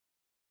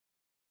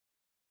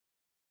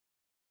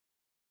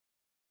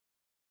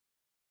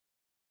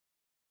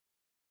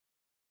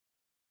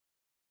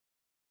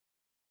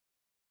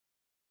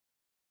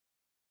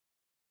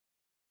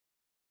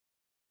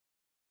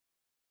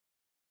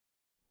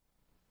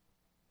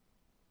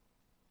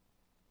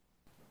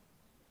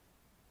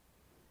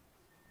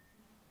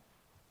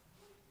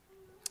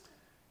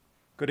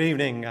Good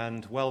evening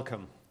and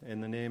welcome in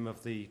the name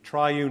of the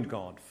triune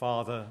God,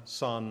 Father,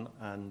 Son,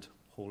 and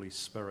Holy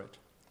Spirit.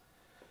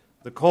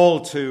 The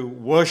call to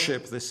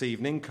worship this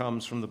evening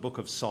comes from the book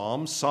of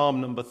Psalms, Psalm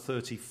number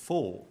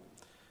 34.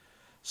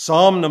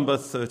 Psalm number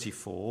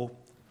 34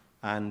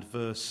 and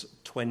verse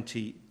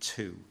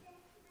 22.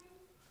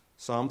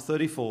 Psalm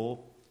 34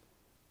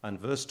 and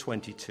verse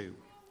 22.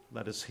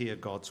 Let us hear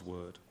God's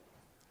word.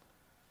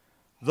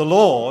 The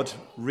Lord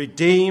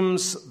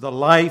redeems the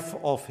life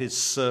of his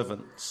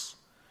servants.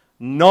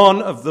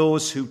 None of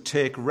those who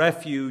take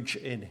refuge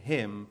in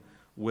him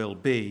will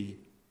be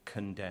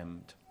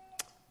condemned.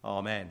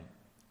 Amen.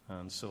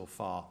 And so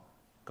far,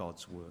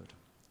 God's word.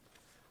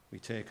 We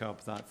take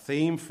up that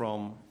theme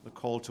from the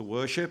call to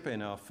worship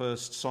in our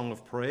first song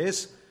of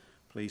praise.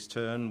 Please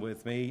turn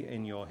with me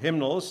in your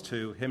hymnals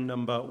to hymn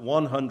number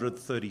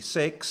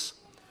 136.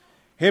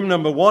 Hymn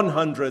number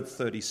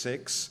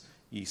 136,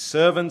 Ye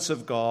servants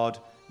of God,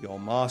 your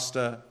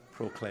master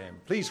proclaim.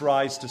 Please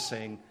rise to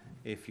sing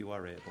if you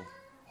are able.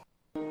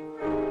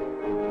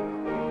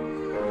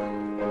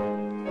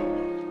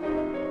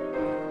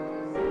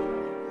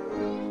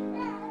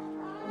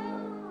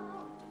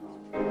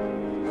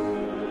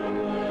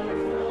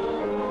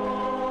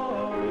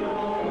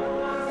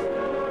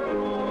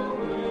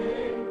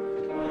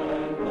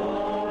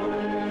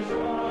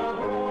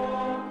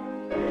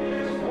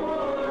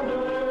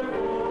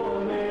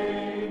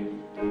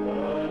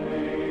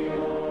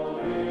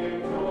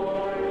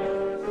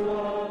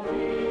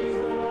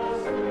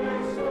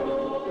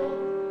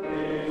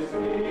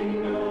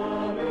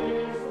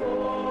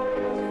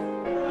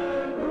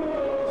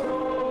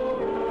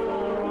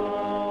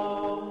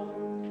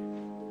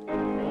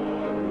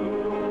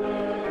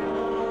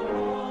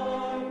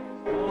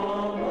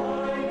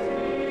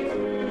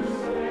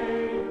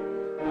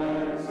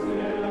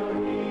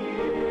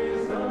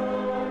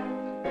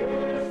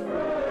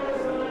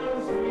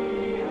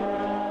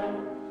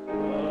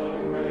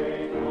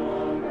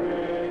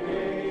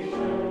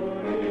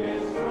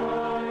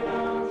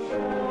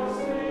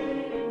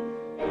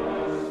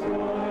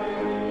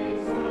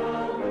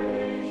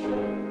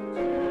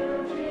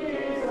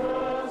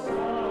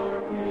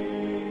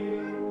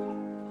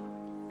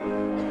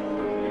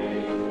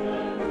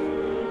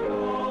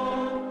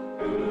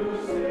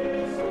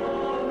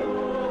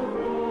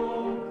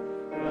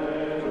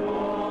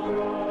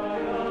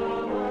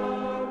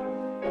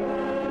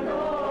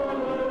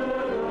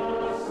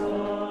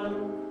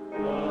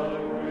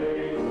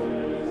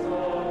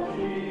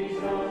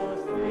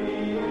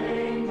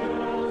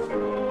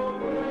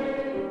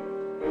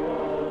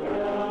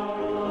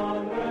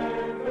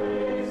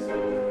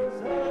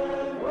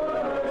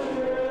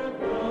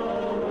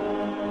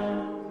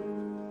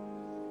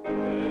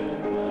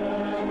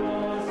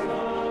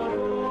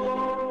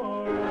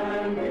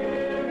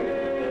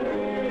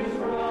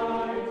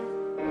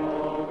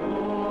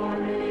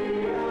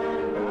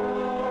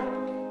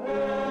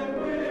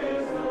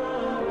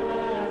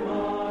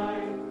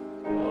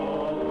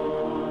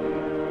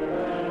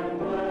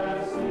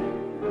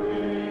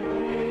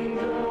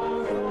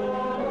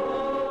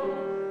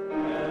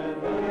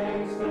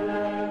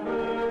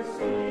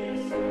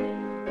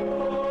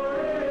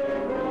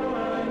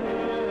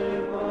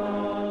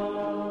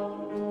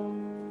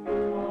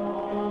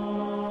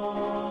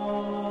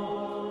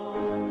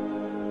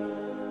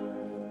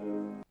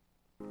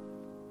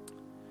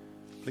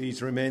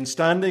 Please remain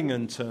standing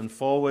and turn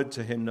forward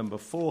to hymn number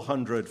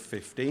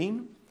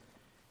 415.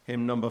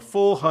 Hymn number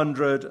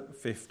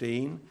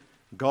 415,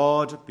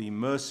 God be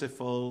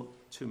merciful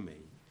to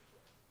me.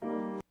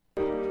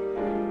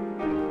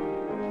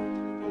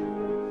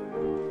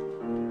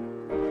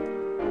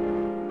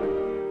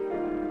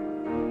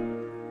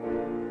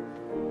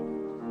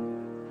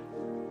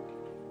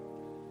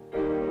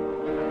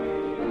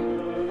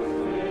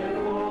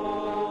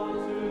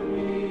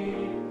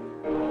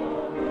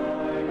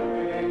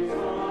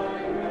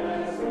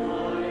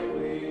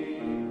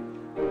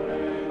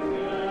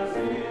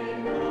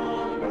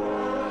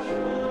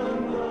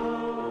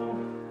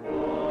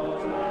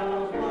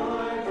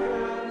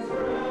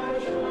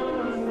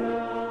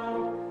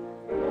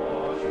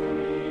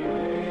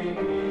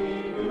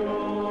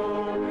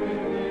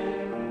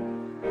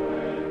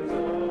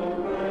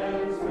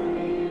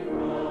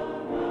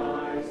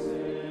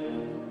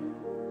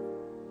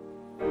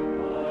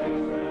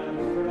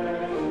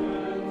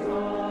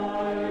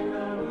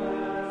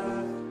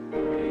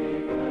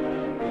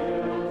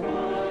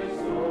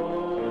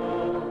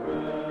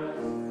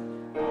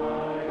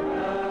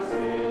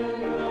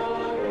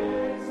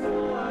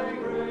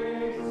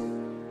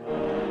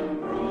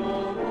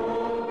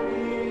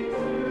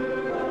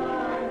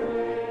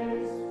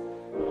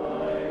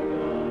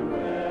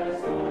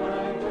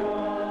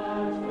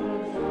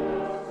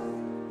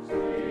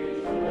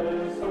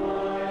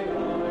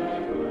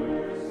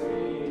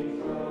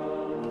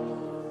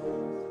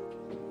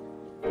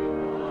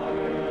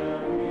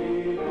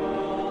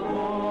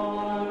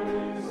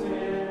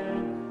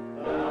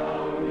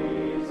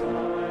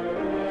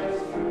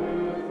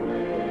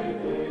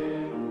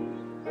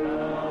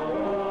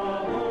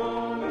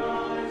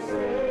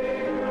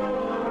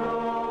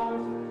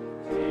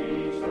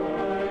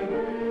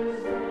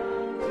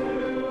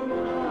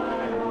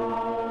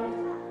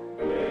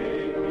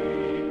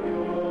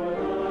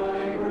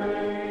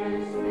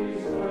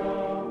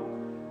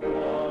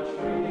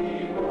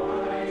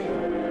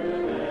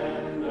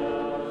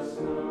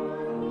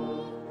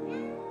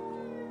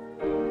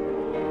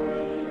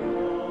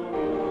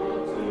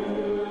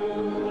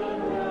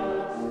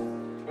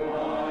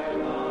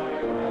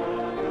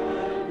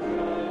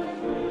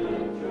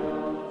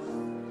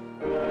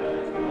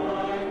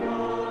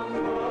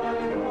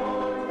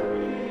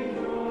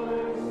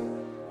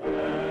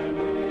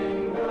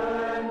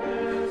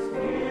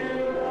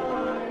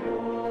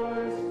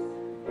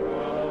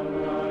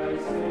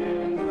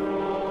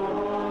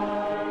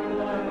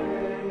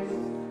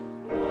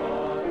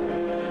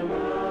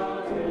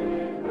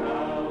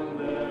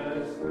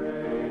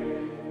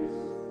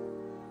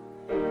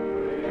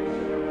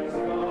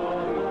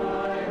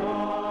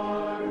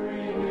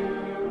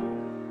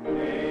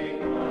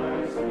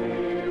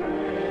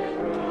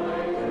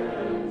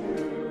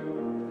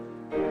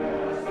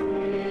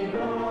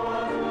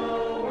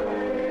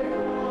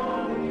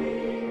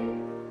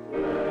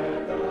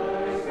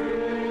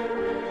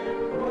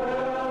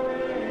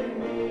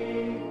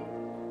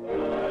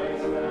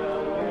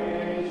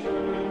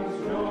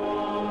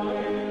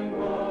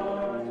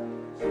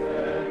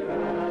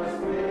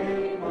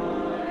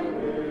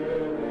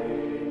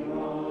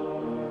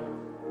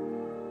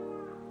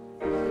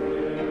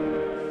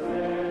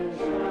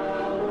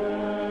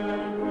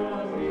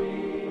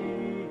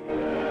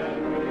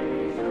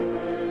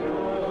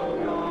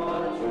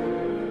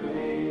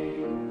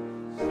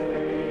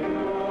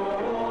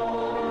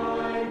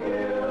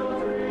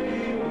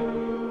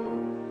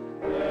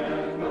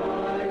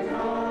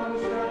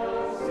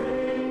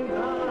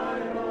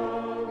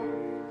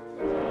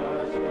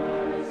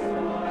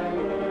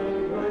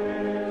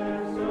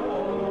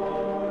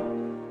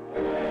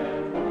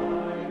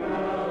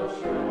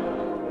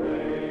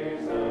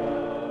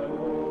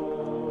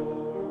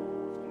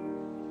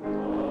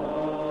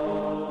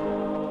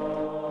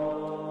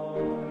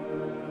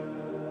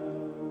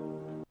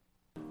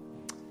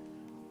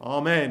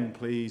 Amen.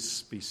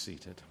 Please be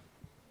seated.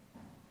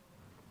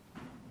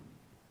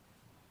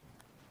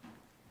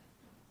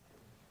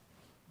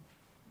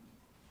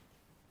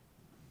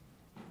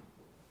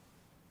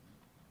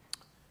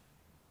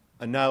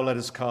 And now let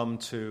us come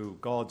to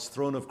God's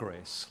throne of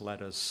grace.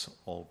 Let us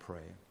all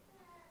pray.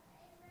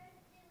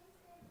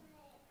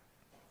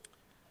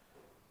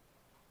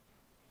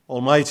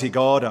 Almighty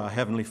God, our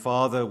Heavenly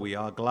Father, we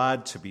are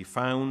glad to be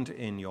found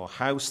in your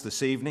house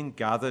this evening,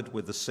 gathered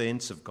with the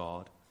saints of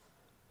God.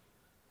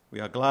 We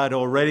are glad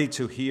already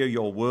to hear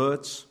your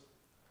words,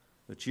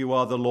 that you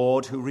are the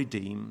Lord who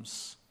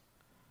redeems,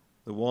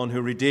 the one who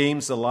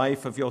redeems the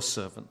life of your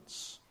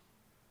servants.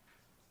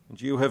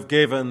 And you have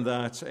given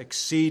that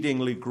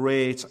exceedingly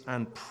great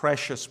and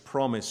precious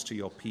promise to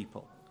your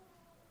people,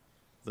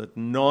 that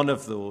none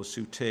of those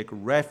who take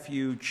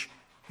refuge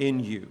in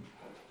you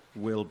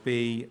will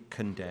be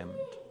condemned.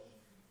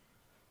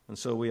 And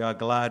so we are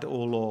glad,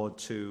 O Lord,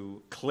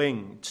 to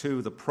cling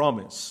to the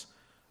promise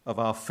of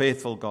our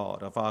faithful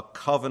God, of our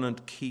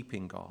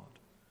covenant-keeping God,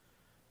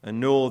 and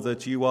know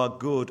that you are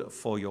good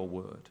for your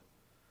word,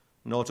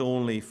 not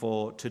only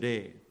for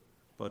today,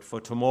 but for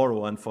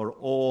tomorrow and for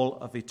all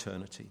of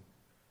eternity.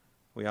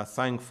 We are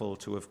thankful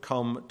to have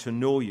come to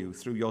know you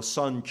through your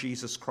Son,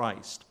 Jesus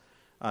Christ,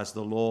 as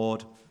the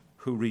Lord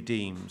who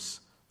redeems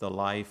the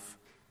life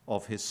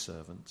of his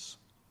servants.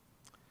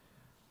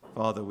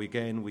 Father, we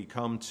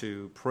come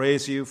to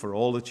praise you for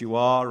all that you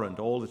are and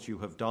all that you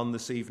have done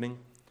this evening.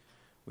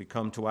 We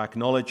come to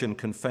acknowledge and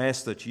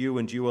confess that you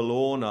and you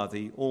alone are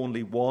the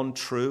only one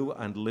true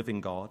and living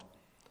God,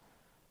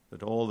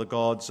 that all the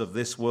gods of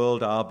this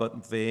world are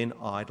but vain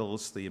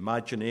idols,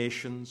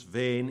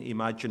 vain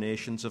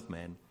imaginations of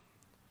men.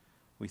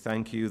 We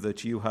thank you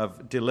that you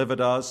have delivered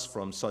us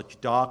from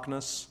such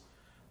darkness,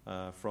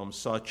 from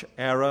such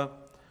error,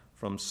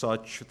 from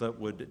such that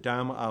would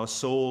damn our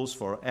souls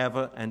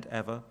forever and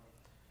ever.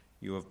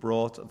 You have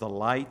brought the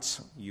light.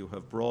 You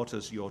have brought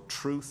us your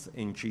truth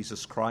in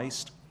Jesus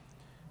Christ.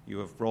 You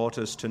have brought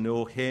us to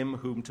know him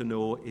whom to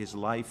know is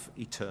life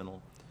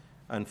eternal.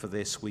 And for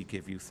this we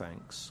give you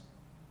thanks.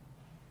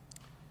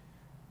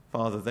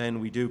 Father,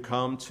 then we do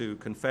come to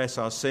confess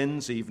our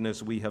sins, even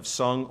as we have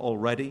sung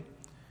already,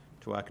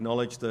 to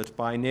acknowledge that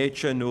by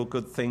nature no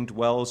good thing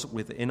dwells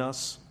within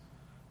us,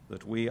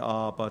 that we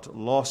are but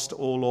lost,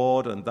 O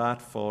Lord, and that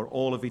for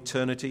all of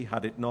eternity,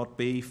 had it not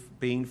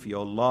been for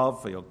your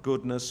love, for your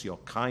goodness, your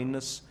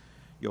kindness,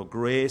 your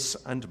grace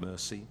and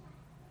mercy.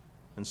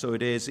 And so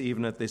it is,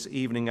 even at this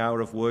evening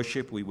hour of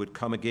worship, we would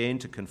come again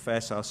to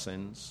confess our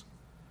sins,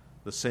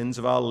 the sins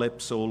of our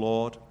lips, O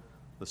Lord,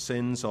 the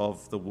sins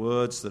of the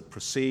words that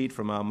proceed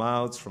from our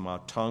mouths, from our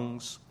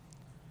tongues.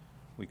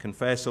 We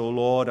confess, O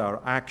Lord,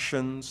 our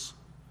actions.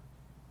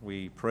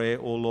 We pray,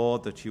 O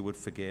Lord, that you would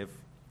forgive.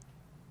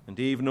 And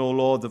even, O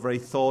Lord, the very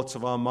thoughts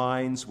of our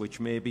minds, which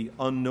may be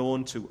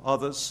unknown to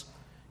others,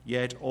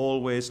 yet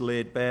always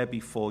laid bare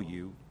before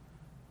you.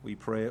 We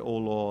pray, O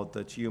Lord,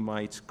 that you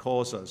might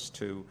cause us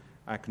to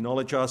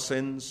acknowledge our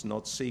sins,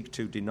 not seek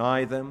to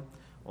deny them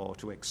or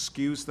to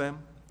excuse them,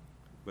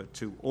 but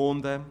to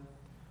own them,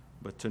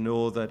 but to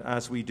know that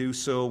as we do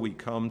so, we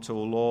come to,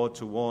 O Lord,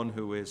 to one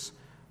who is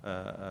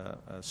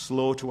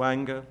slow to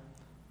anger,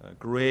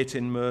 great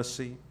in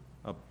mercy,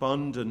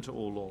 abundant, O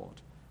Lord,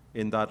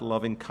 in that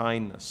loving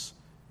kindness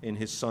in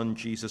his Son,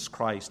 Jesus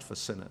Christ, for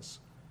sinners.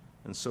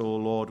 And so, O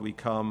Lord, we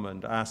come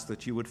and ask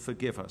that you would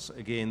forgive us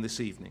again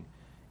this evening,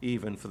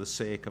 even for the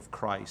sake of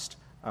Christ,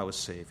 our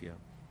Savior.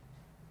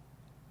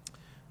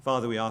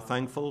 Father, we are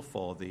thankful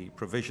for the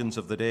provisions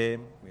of the day.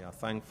 We are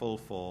thankful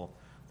for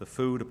the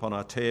food upon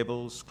our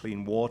tables,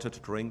 clean water to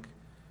drink,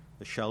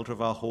 the shelter of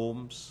our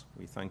homes.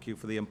 We thank you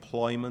for the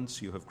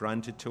employments you have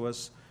granted to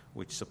us,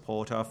 which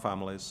support our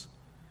families.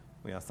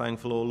 We are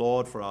thankful, O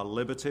Lord, for our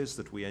liberties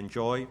that we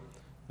enjoy,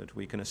 that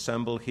we can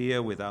assemble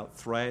here without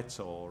threat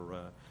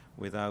or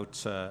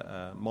without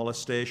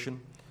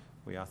molestation.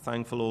 We are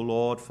thankful, O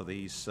Lord, for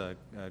these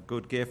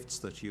good gifts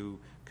that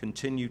you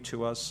continue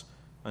to us,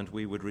 and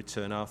we would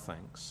return our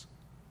thanks.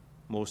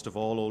 Most of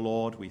all, O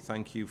Lord, we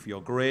thank you for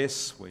your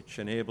grace, which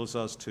enables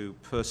us to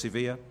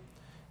persevere,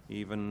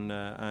 even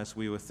as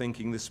we were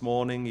thinking this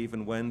morning,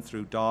 even when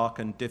through dark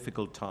and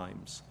difficult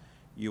times,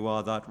 you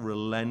are that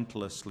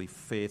relentlessly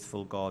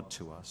faithful God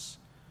to us.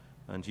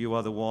 And you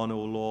are the one,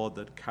 O Lord,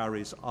 that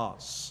carries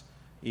us,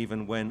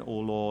 even when, O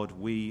Lord,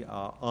 we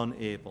are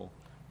unable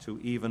to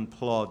even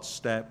plod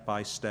step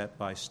by step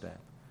by step.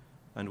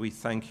 And we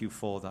thank you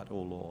for that, O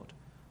Lord,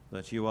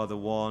 that you are the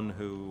one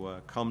who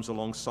comes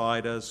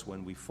alongside us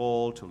when we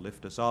fall to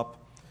lift us up.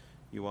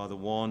 You are the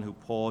one who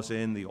pours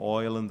in the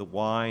oil and the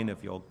wine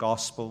of your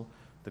gospel,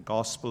 the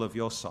gospel of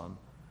your Son.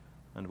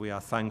 And we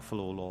are thankful,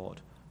 O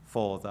Lord,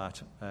 for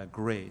that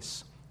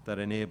grace that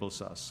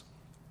enables us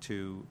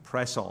to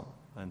press on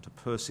and to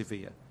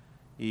persevere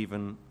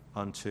even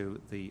unto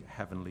the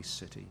heavenly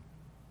city.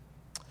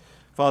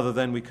 Father,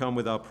 then we come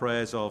with our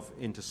prayers of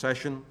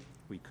intercession.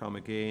 We come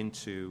again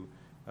to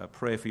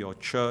pray for your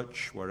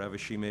church, wherever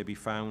she may be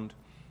found.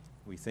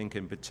 We think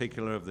in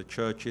particular of the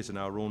churches in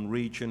our own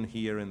region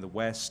here in the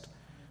West.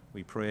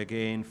 We pray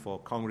again for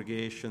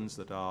congregations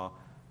that are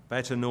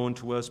better known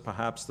to us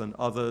perhaps than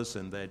others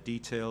in their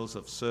details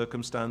of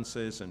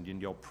circumstances and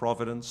in your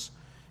providence.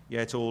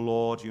 Yet, O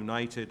Lord,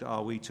 united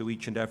are we to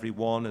each and every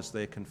one as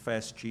they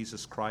confess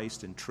Jesus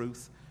Christ in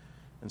truth.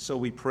 And so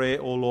we pray,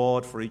 O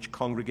Lord, for each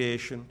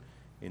congregation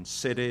in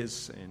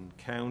cities, in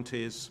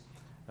counties,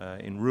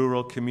 in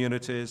rural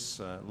communities.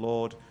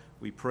 Lord,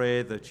 we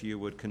pray that you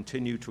would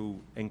continue to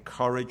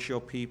encourage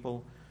your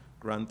people,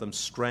 grant them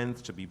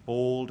strength to be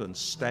bold and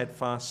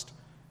steadfast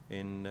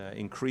in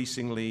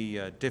increasingly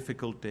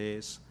difficult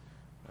days.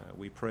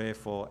 We pray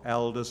for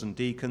elders and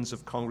deacons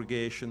of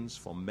congregations,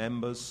 for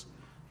members,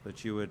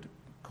 that you would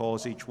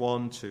cause each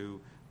one to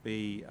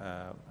be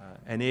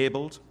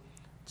enabled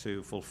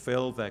to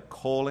fulfill their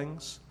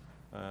callings,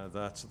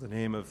 that the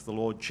name of the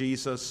Lord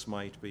Jesus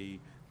might be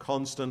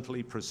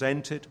constantly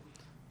presented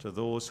to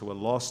those who are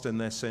lost in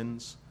their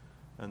sins,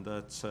 and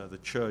that the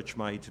church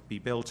might be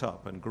built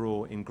up and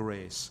grow in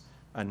grace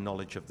and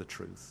knowledge of the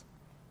truth.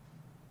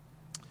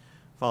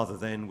 Father,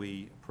 then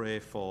we pray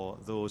for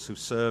those who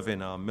serve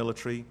in our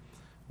military.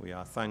 We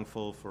are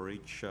thankful for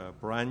each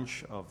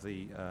branch of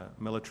the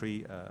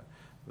military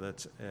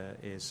that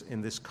is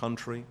in this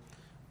country.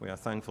 We are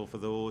thankful for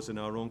those in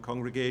our own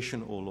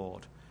congregation, O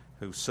Lord,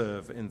 who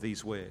serve in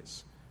these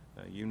ways.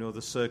 You know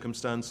the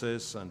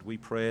circumstances, and we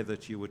pray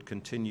that you would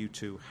continue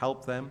to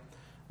help them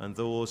and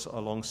those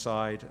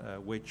alongside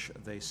which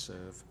they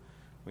serve.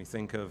 We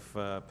think of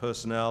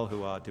personnel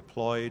who are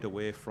deployed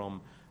away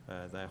from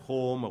their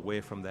home,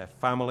 away from their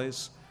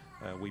families.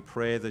 We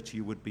pray that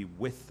you would be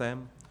with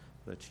them,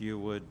 that you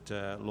would,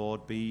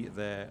 Lord, be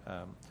their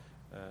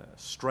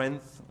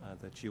strength,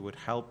 that you would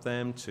help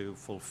them to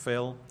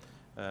fulfill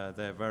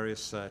their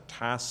various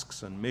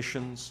tasks and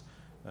missions,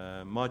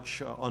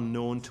 much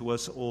unknown to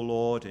us, O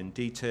Lord, in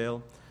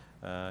detail.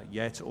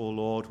 Yet, O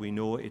Lord, we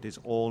know it is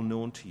all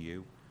known to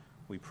you.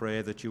 We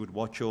pray that you would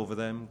watch over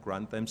them,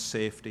 grant them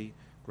safety,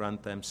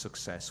 grant them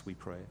success, we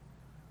pray.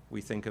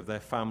 We think of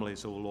their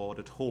families, O Lord,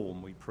 at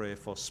home. We pray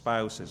for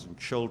spouses and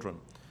children,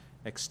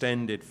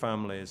 extended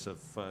families of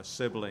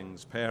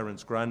siblings,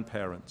 parents,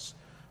 grandparents.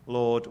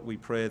 Lord, we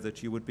pray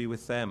that you would be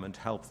with them and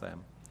help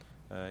them,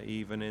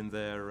 even in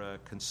their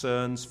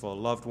concerns for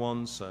loved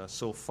ones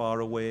so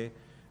far away.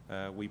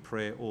 We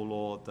pray, O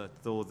Lord, that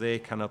though they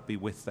cannot be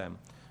with them,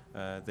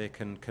 they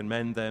can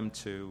commend them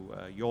to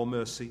your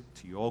mercy,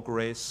 to your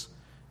grace,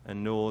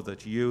 and know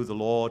that you, the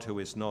Lord, who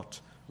is not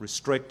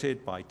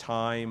restricted by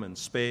time and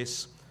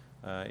space,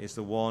 is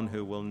the one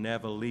who will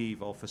never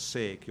leave or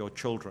forsake your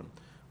children,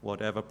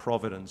 whatever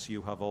providence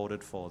you have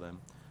ordered for them.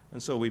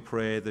 And so we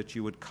pray that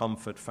you would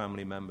comfort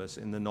family members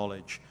in the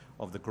knowledge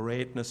of the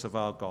greatness of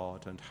our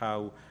God and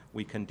how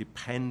we can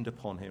depend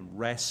upon him,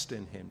 rest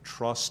in him,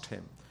 trust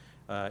him,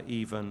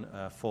 even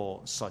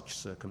for such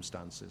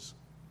circumstances.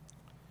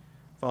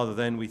 Father,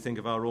 then we think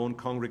of our own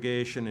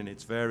congregation and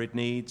its varied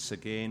needs.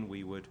 Again,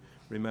 we would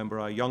remember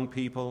our young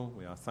people.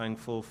 We are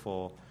thankful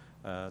for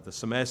the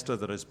semester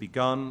that has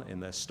begun in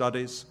their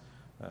studies.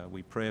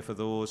 We pray for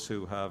those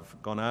who have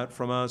gone out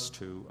from us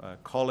to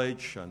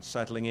college and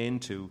settling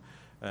into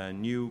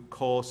new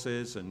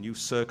courses and new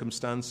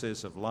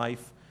circumstances of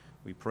life.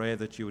 We pray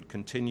that you would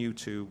continue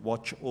to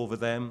watch over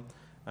them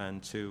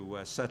and to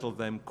settle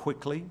them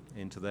quickly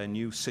into their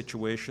new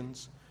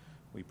situations.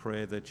 We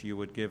pray that you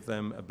would give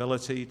them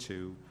ability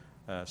to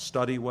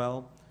study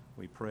well.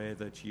 We pray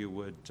that you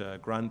would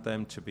grant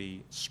them to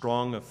be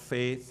strong of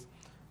faith,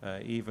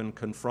 even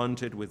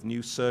confronted with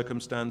new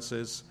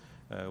circumstances,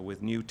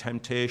 with new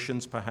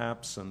temptations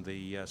perhaps, and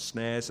the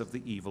snares of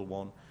the evil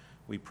one.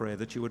 We pray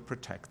that you would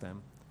protect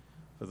them.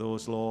 For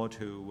those, Lord,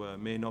 who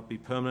may not be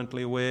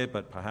permanently away,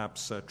 but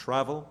perhaps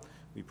travel,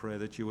 we pray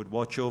that you would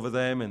watch over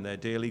them in their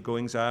daily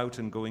goings out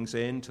and goings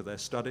in to their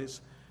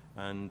studies,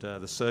 and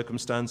the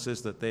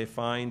circumstances that they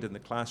find in the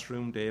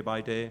classroom day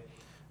by day.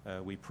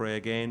 We pray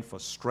again for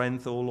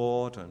strength, O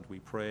Lord, and we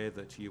pray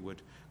that you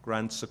would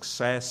grant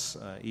success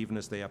even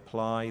as they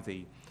apply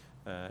the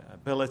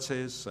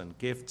abilities and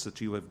gifts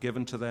that you have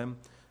given to them.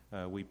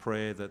 We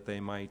pray that they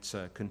might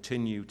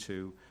continue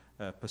to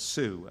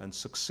pursue and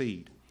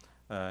succeed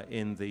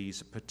in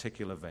these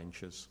particular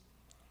ventures.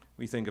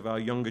 We think of our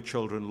younger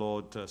children,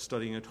 Lord,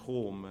 studying at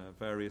home,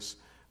 various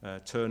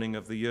turning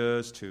of the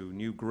years to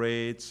new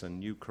grades and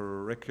new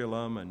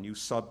curriculum and new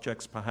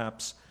subjects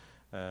perhaps.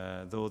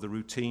 Though the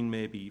routine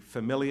may be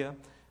familiar,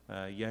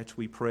 yet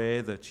we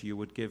pray that you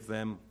would give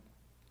them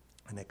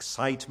an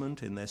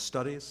excitement in their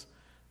studies,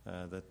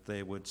 that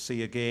they would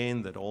see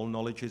again that all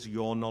knowledge is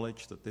your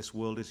knowledge, that this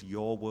world is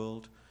your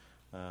world,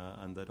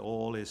 and that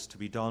all is to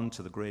be done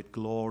to the great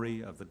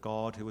glory of the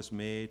God who has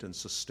made and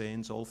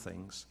sustains all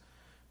things.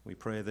 We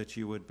pray that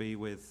you would be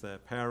with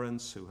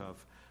parents who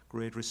have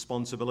great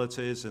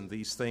responsibilities in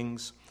these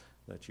things,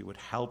 that you would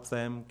help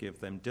them, give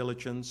them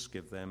diligence,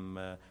 give them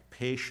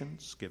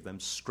patience, give them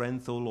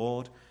strength, O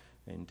Lord,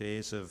 in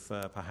days of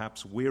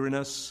perhaps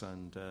weariness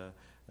and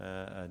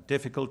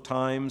difficult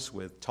times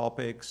with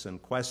topics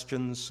and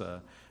questions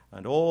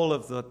and all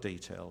of that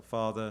detail.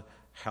 Father,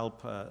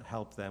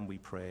 help them, we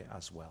pray,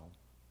 as well.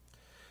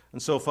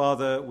 And so,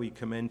 Father, we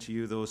commend to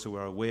you those who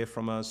are away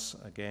from us,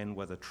 again,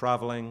 whether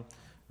traveling,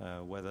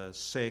 whether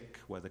sick,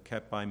 whether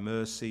kept by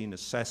mercy,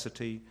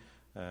 necessity,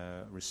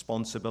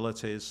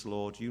 responsibilities.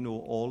 Lord, you know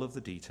all of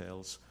the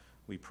details.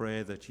 We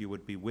pray that you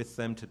would be with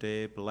them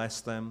today,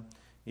 bless them,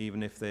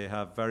 even if they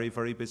have very,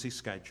 very busy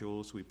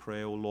schedules. We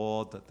pray, O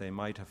Lord, that they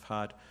might have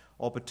had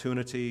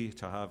opportunity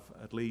to have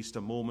at least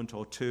a moment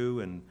or two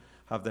and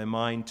have their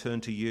mind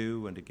turned to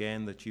you, and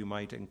again, that you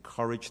might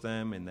encourage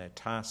them in their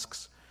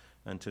tasks,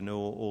 and to know,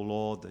 O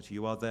Lord, that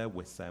you are there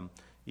with them,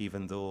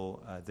 even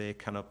though they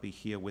cannot be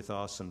here with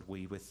us and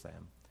we with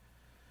them.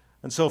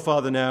 And so,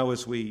 Father, now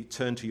as we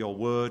turn to your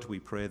word, we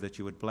pray that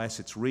you would bless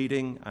its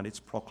reading and its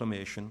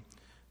proclamation.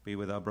 Be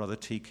with our brother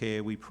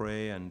TK, we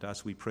pray, and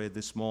as we prayed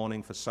this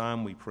morning for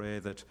Sam, we pray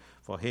that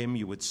for him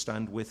you would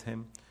stand with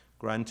him.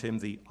 Grant him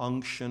the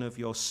unction of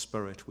your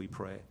Spirit, we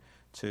pray,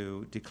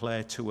 to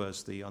declare to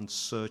us the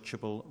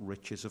unsearchable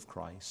riches of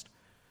Christ.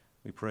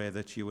 We pray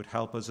that you would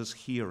help us as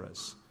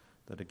hearers,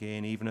 that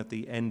again, even at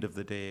the end of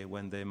the day,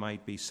 when there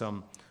might be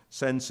some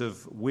sense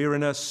of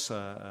weariness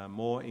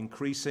more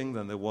increasing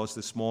than there was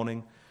this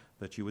morning,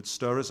 that you would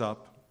stir us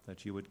up,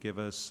 that you would give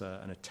us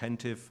an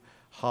attentive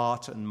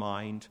heart and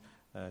mind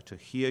to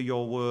hear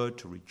your word,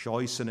 to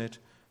rejoice in it,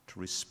 to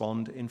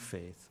respond in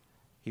faith.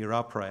 Hear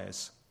our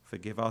prayers,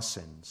 forgive our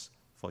sins,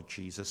 for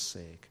Jesus'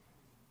 sake.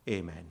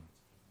 Amen.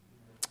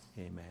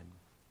 Amen.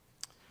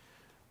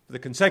 The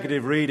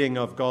consecutive reading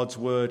of God's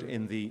word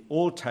in the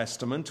Old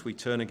Testament, we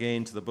turn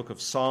again to the book of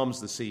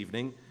Psalms this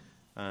evening,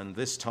 and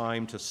this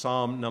time to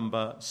Psalm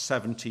number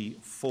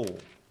 74.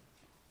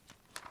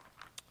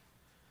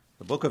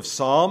 The book of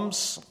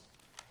Psalms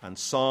and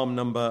Psalm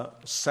number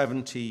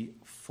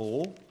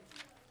 74.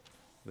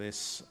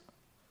 This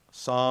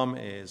psalm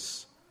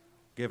is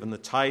given the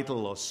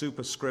title or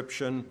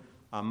superscription,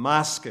 A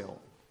Maskil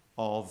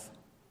of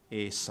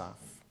Asaph.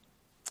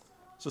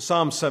 So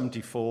Psalm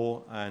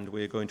 74, and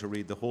we're going to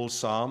read the whole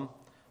psalm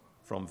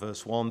from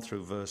verse 1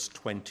 through verse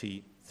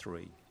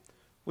 23.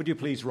 Would you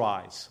please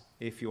rise,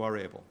 if you are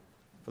able,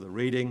 for the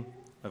reading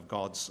of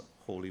God's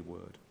holy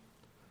word.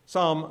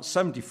 Psalm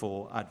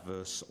 74 at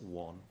verse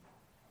 1.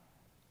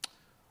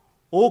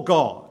 O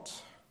God,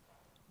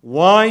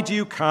 why do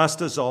you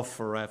cast us off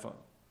forever?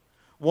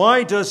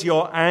 Why does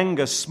your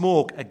anger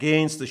smoke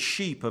against the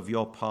sheep of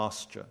your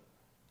pasture?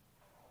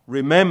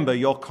 Remember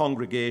your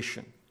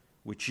congregation,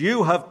 which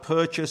you have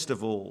purchased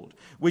of old,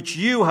 which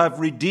you have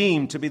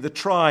redeemed to be the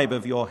tribe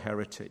of your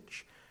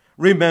heritage.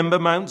 Remember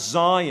Mount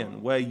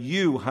Zion, where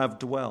you have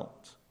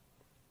dwelt.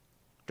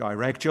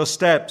 Direct your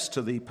steps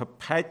to the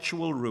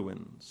perpetual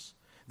ruins.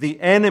 The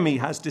enemy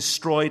has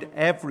destroyed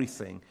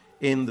everything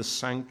in the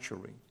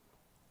sanctuary.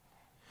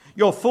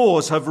 Your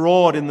foes have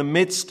roared in the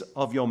midst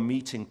of your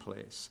meeting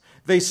place.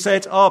 They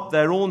set up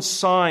their own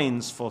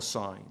signs for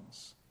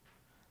signs.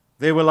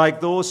 They were like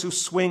those who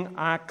swing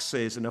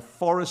axes in a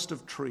forest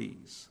of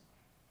trees.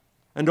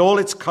 And all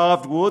its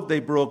carved wood they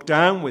broke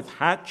down with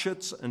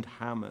hatchets and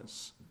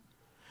hammers.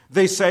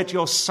 They set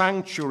your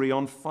sanctuary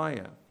on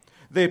fire.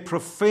 They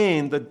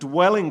profaned the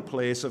dwelling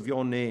place of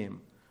your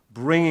name,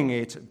 bringing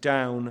it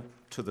down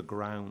to the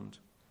ground.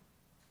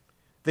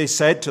 They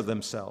said to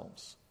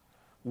themselves,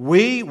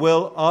 we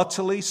will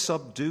utterly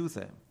subdue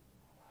them.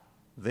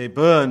 They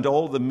burned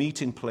all the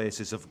meeting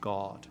places of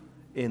God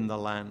in the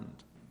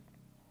land.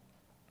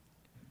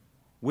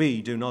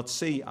 We do not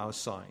see our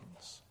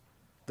signs.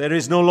 There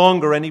is no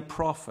longer any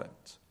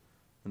prophet,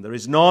 and there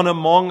is none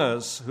among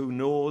us who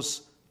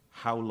knows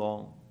how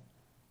long.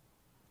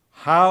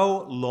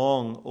 How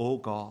long, O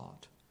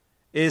God,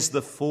 is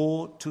the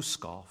foe to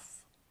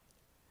scoff?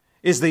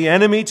 Is the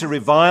enemy to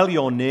revile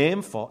your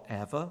name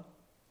forever?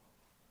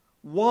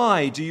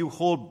 Why do you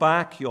hold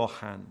back your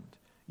hand,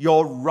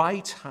 your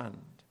right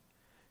hand?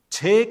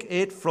 Take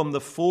it from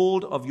the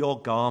fold of your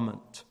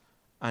garment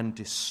and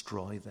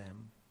destroy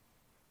them.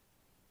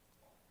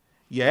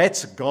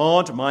 Yet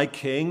God, my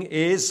King,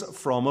 is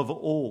from of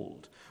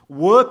old,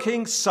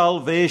 working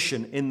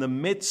salvation in the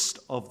midst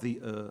of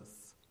the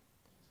earth.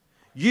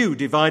 You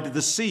divided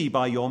the sea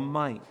by your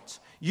might.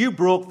 You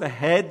broke the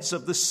heads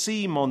of the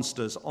sea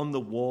monsters on the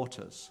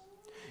waters.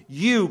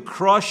 You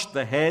crushed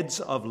the heads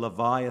of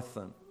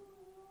Leviathan.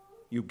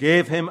 You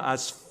gave him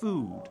as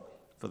food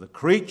for the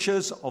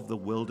creatures of the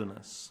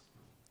wilderness.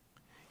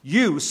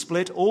 You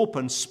split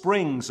open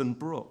springs and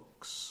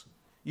brooks.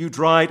 You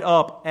dried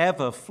up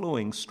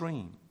ever-flowing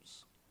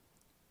streams.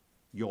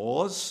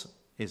 Yours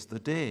is the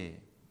day,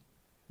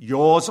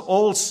 yours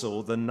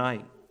also the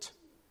night.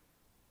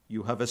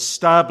 You have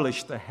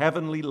established the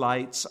heavenly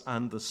lights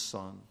and the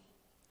sun.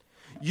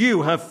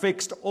 You have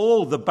fixed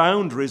all the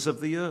boundaries of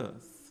the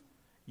earth.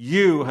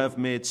 You have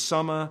made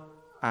summer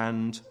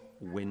and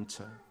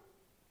winter.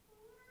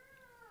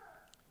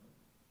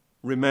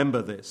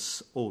 Remember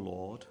this, O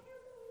Lord,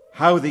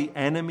 how the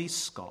enemy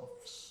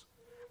scoffs,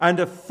 and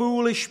a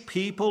foolish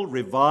people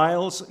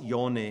reviles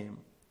your name.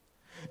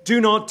 Do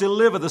not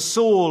deliver the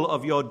soul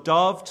of your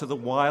dove to the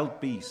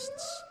wild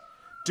beasts.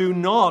 Do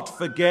not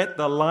forget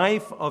the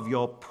life of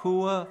your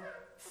poor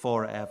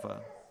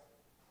forever.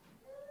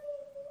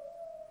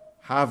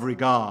 have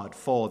regard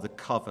for the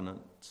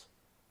covenant.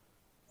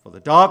 For the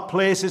dark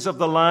places of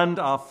the land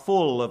are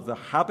full of the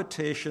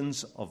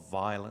habitations of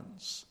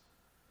violence.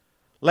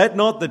 Let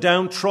not the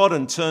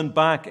downtrodden turn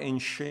back in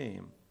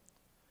shame.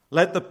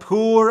 Let the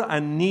poor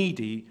and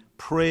needy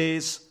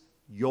praise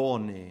your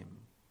name.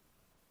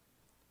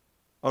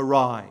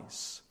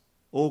 Arise,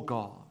 O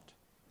God,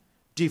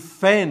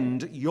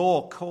 defend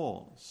your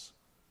cause.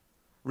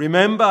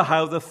 Remember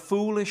how the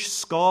foolish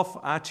scoff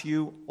at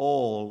you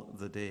all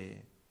the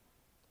day.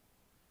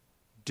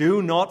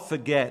 Do not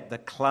forget the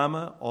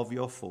clamor of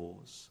your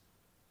foes,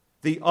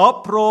 the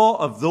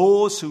uproar of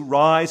those who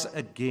rise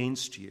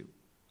against you,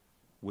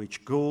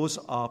 which goes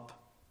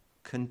up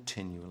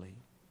continually.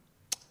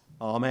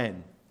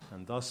 Amen.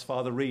 And thus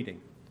far the reading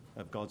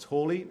of God's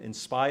holy,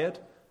 inspired,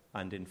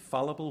 and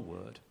infallible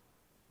word.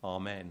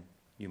 Amen.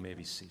 You may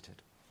be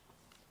seated.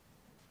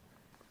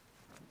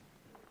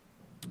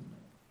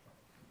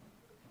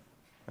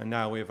 And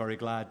now we're very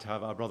glad to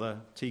have our brother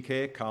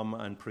TK come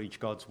and preach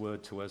God's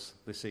word to us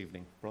this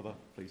evening. Brother,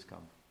 please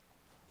come.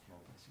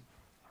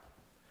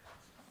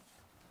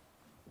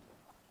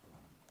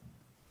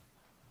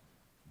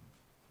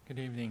 Good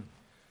evening.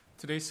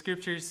 Today's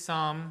scripture is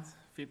Psalm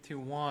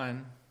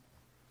 51,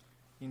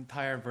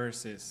 entire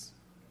verses.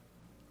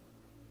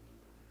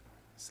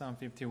 Psalm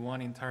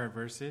 51, entire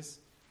verses.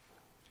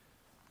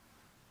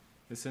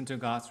 Listen to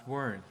God's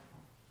word.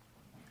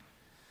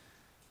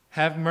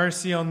 Have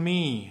mercy on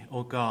me,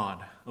 O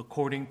God,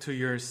 according to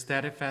your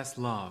steadfast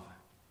love.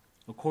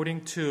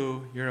 According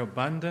to your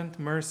abundant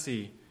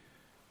mercy,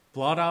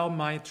 blot out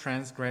my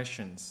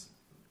transgressions.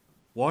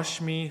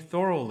 Wash me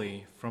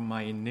thoroughly from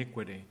my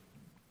iniquity,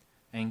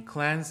 and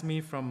cleanse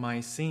me from my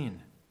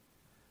sin.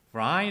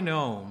 For I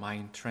know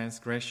my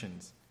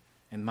transgressions,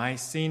 and my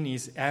sin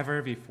is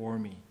ever before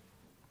me.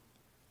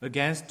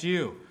 Against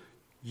you,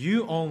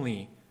 you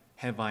only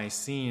have I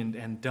sinned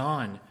and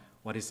done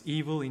what is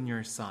evil in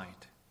your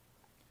sight,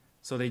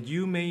 so that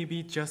you may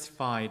be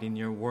justified in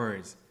your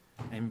words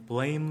and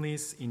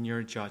blameless in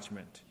your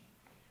judgment.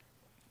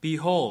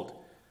 Behold,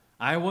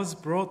 I was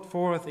brought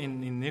forth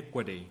in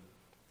iniquity,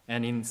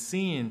 and in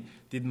sin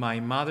did my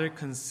mother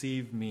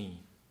conceive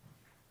me.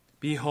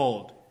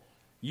 Behold,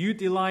 you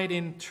delight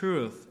in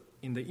truth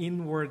in the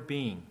inward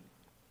being,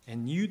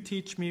 and you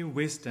teach me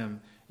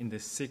wisdom in the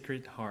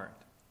secret heart.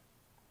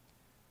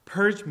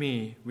 Purge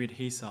me with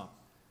hyssop,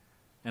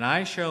 and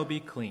I shall be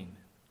clean.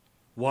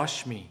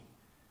 Wash me,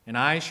 and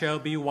I shall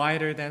be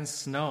whiter than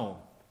snow.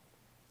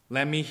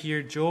 Let me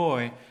hear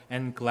joy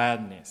and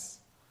gladness.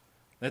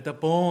 Let the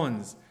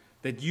bones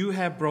that you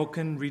have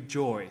broken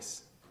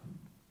rejoice.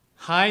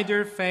 Hide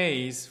your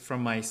face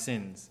from my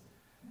sins,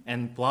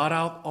 and blot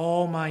out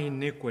all my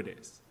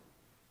iniquities.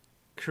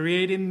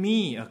 Create in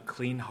me a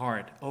clean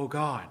heart, O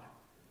God,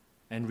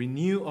 and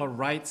renew a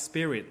right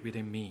spirit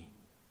within me.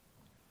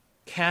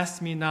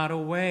 Cast me not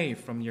away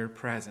from your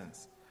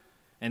presence,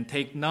 and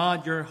take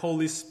not your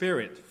Holy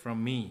Spirit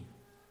from me.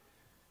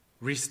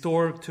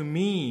 Restore to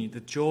me the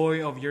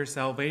joy of your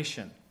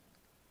salvation,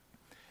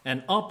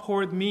 and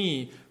uphold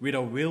me with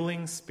a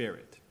willing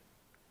spirit.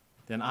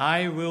 Then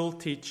I will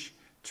teach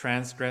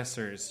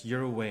transgressors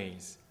your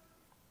ways,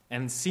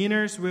 and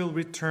sinners will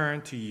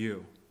return to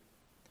you.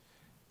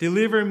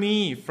 Deliver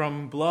me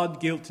from blood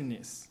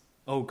guiltiness,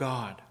 O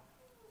God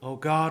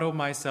of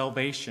my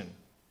salvation,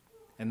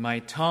 and my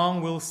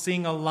tongue will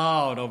sing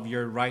aloud of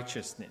your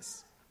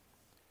righteousness.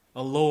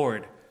 O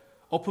Lord,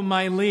 open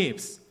my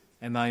lips,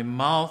 and my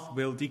mouth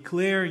will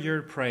declare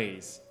your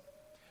praise.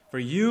 For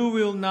you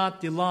will not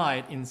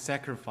delight in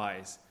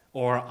sacrifice,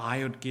 or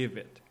I would give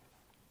it.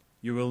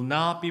 You will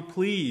not be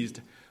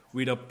pleased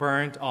with a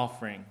burnt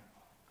offering.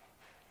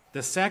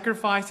 The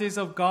sacrifices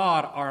of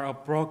God are a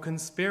broken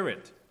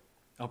spirit,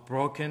 a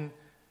broken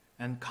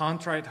and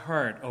contrite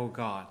heart, O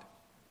God.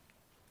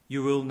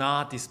 You will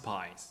not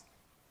despise.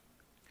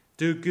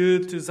 Do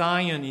good to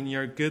Zion in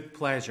your good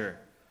pleasure.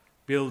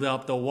 Build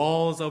up the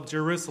walls of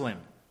Jerusalem.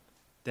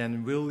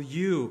 Then will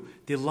you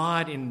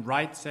delight in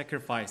right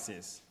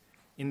sacrifices,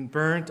 in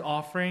burnt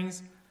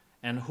offerings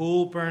and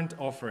whole burnt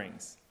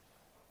offerings.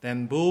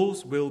 Then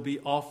bulls will be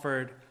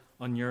offered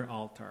on your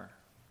altar.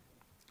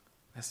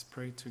 Let's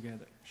pray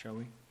together, shall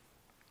we?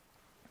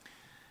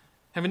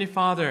 Heavenly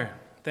Father,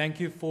 thank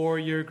you for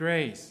your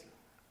grace.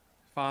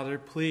 Father,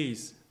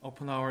 please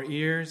open our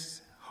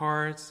ears,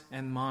 hearts,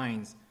 and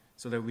minds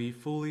so that we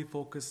fully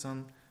focus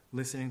on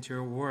listening to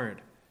your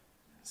word,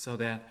 so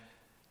that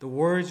the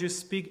words you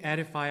speak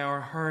edify our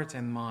hearts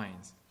and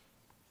minds.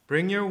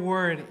 Bring your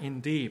word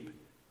in deep.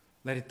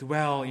 Let it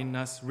dwell in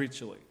us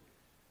richly,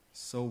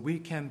 so we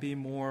can be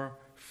more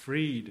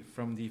freed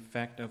from the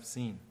effect of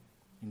sin.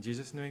 In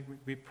Jesus' name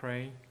we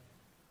pray.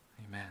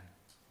 Amen.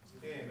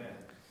 Amen.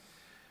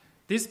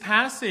 This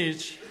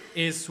passage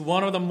is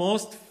one of the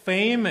most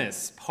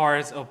famous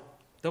parts of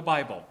the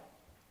Bible.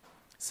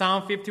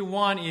 Psalm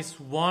 51 is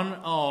one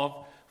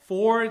of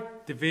 4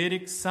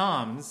 Davidic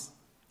psalms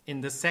in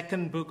the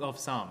second book of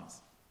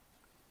Psalms.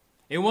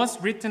 It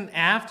was written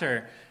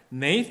after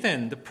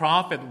Nathan the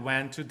prophet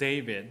went to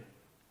David,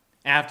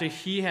 after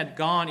he had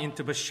gone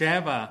into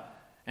Bathsheba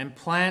and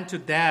planned to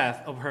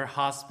death of her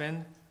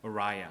husband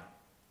Uriah.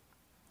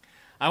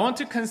 I want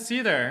to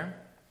consider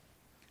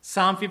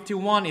Psalm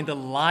 51 in the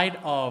light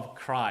of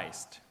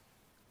Christ.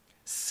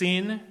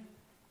 Sin,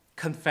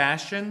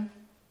 confession,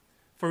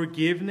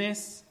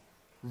 forgiveness,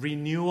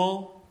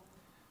 renewal,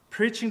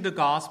 preaching the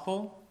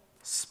gospel,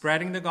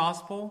 spreading the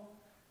gospel,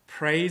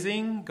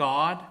 praising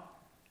God,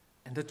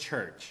 and the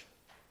church.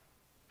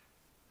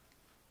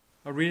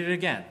 I'll read it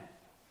again.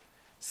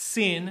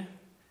 Sin,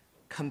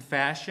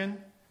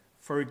 confession,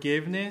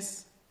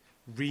 forgiveness,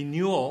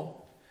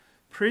 renewal,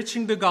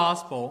 preaching the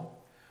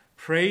gospel,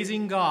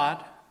 praising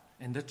God,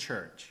 and the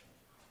church.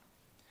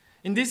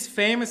 In this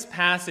famous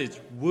passage,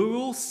 we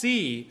will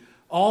see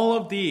all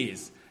of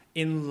these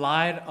in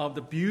light of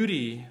the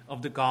beauty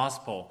of the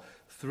gospel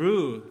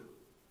through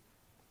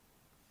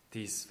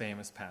this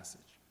famous passage.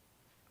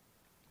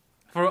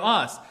 For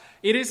us,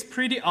 it is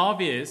pretty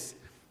obvious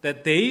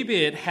that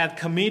David had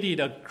committed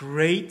a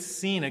great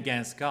sin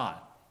against God.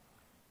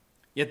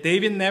 Yet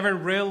David never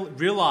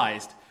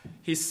realized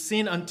his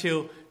sin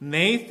until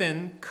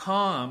Nathan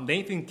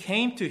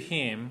came to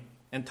him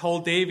and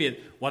told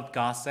David what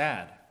God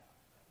said.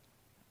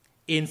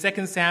 In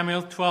 2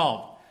 Samuel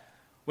 12,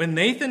 when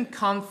Nathan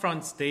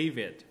confronts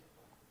David,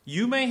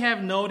 you may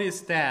have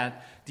noticed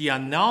that the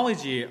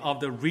analogy of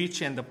the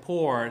rich and the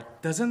poor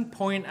doesn't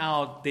point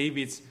out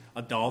David's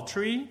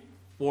adultery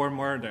or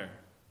murder.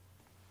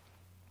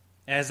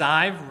 As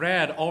I've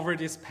read over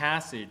this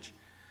passage,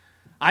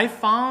 I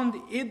found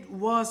it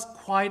was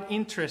quite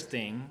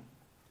interesting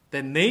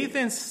that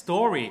Nathan's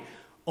story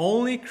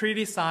only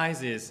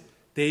criticizes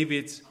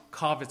David's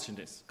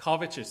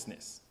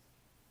covetousness.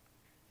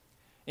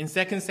 In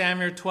 2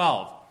 Samuel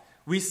 12,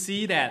 we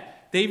see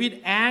that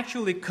David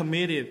actually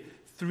committed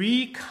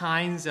 3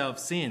 kinds of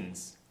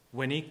sins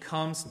when it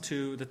comes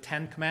to the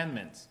 10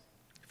 commandments.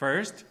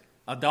 First,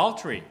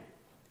 adultery,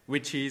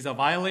 which is a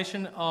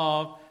violation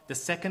of the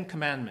 2nd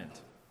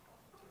commandment.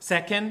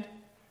 Second,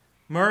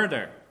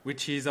 murder,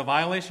 which is a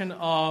violation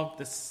of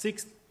the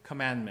 6th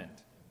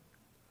commandment.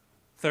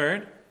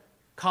 Third,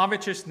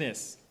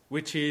 covetousness,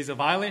 which is a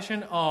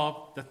violation of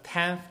the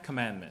 10th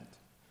commandment.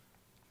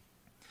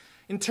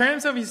 In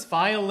terms of his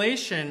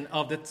violation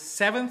of the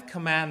 7th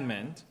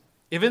commandment,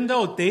 even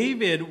though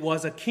David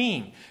was a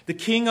king, the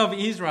king of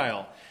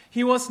Israel,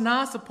 he was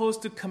not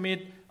supposed to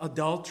commit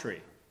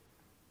adultery.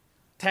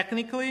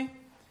 Technically,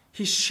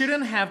 he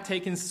shouldn't have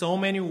taken so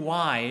many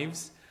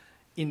wives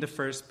in the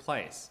first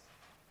place.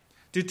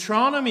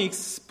 Deuteronomy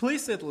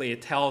explicitly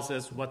tells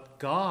us what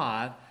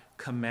God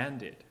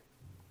commanded.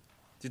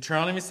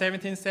 Deuteronomy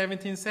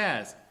 17:17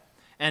 says,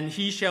 "And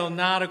he shall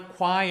not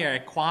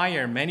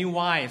acquire many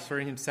wives for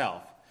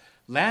himself,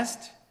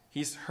 lest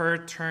his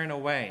hurt turn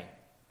away,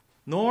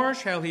 nor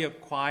shall he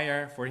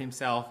acquire for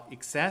himself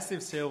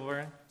excessive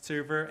silver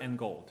and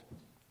gold."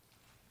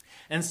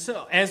 And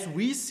so, as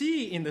we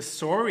see in the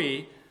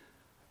story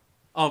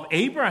of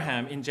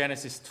Abraham in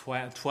Genesis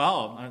 20,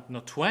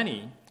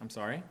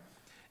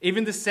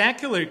 even the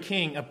secular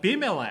king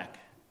Abimelech,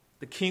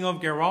 the king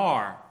of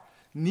Gerar,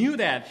 knew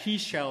that he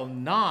shall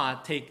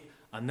not take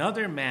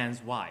another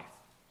man's wife.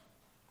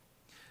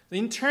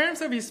 In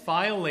terms of his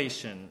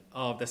violation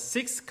of the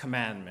 6th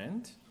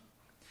commandment,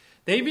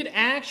 David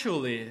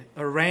actually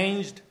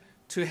arranged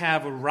to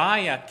have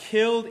Uriah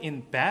killed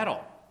in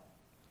battle.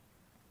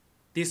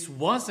 This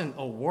wasn't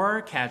a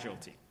war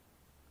casualty.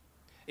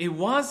 It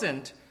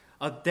wasn't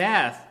a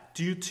death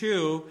due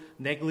to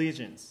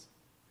negligence.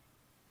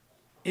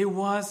 It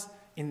was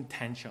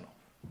intentional.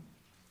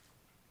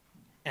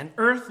 And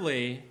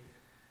early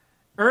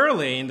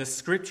in the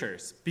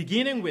scriptures,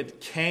 beginning with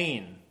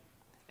Cain,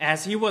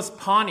 as he was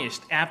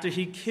punished after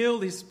he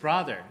killed his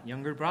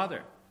younger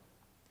brother.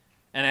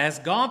 And as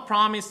God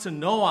promised to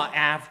Noah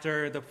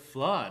after the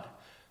flood,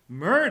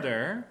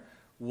 murder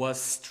was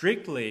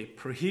strictly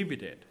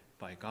prohibited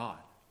by God.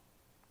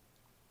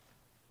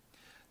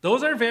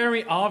 Those are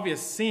very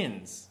obvious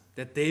sins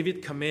that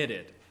David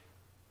committed.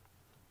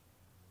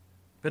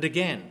 But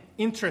again,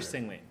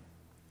 interestingly,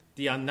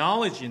 the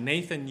analogy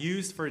Nathan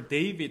used for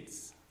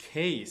David's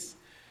case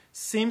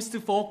seems to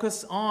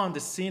focus on the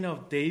sin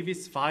of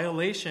David's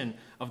violation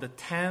of the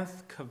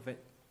 10th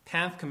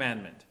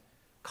commandment,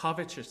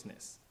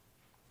 covetousness.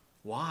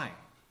 Why?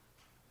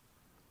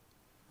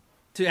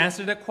 To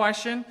answer that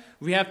question,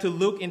 we have to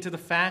look into the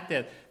fact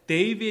that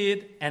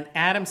David and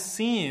Adam's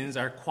sins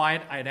are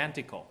quite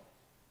identical.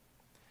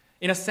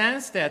 In a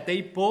sense that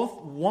they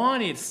both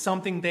wanted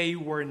something they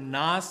were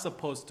not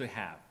supposed to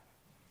have.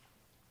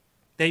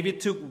 David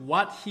took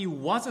what he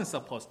wasn't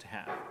supposed to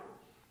have.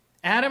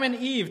 Adam and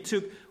Eve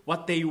took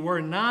what they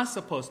were not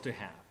supposed to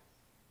have.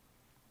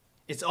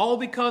 It's all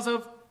because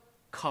of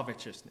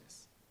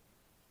covetousness.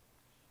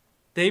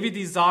 David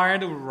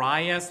desired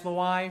Uriah's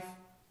wife,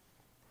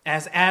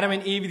 as Adam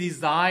and Eve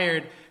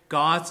desired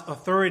God's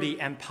authority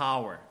and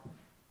power.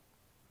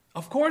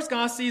 Of course,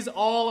 God sees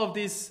all of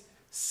these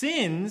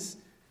sins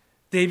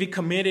David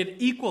committed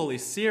equally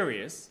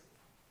serious.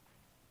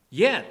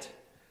 Yet,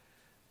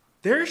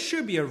 there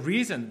should be a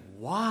reason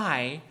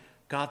why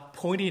God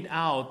pointed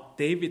out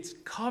David's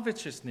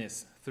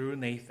covetousness through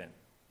Nathan.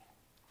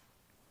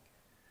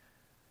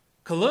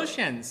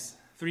 Colossians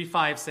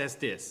 3:5 says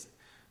this,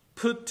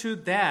 put to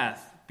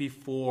death,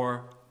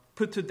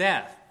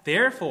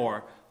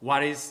 therefore,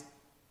 what is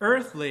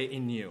earthly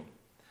in you,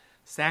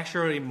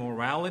 sexual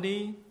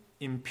immorality,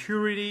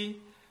 impurity,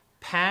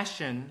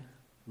 passion,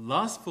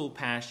 lustful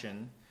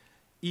passion,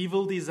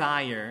 evil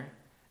desire,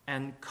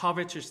 and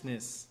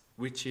covetousness,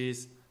 which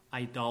is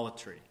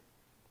idolatry.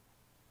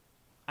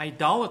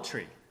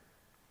 Idolatry.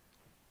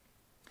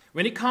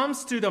 When it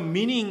comes to the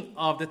meaning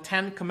of the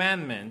Ten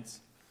Commandments,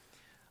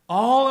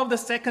 all of the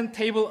second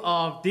table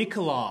of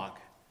Decalogue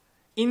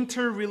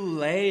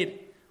interrelate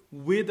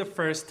with the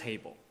first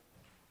table.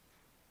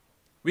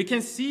 We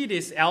can see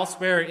this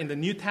elsewhere in the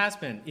New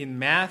Testament in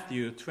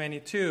Matthew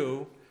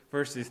 22,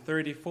 verses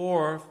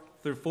 34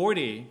 through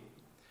 40. It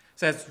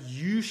says,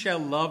 you shall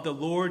love the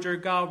Lord your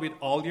God with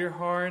all your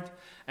heart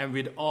and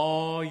with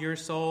all your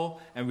soul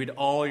and with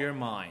all your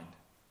mind.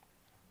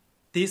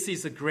 This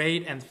is a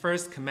great and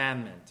first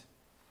commandment.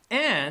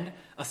 And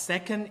a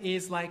second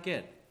is like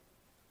it.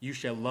 You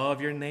shall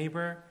love your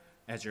neighbor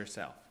as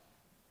yourself.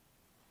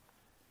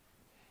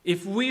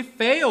 If we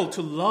fail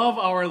to love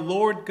our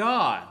Lord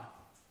God,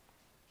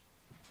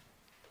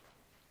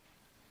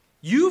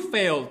 you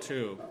fail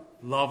to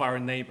love our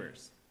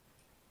neighbors.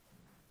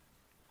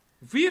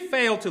 If we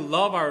fail to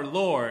love our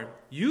Lord,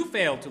 you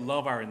fail to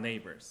love our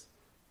neighbors.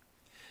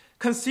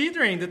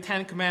 Considering the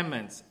Ten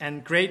Commandments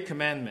and Great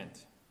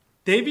Commandment,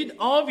 David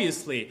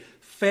obviously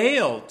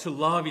failed to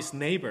love his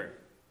neighbor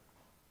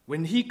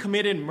when he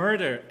committed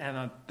murder and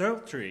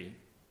adultery,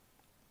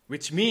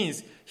 which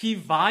means he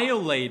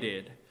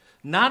violated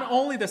not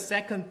only the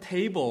second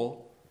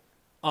table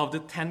of the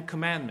Ten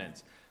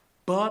Commandments,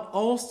 but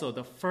also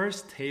the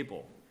first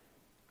table.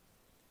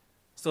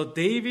 So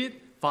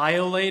David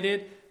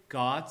violated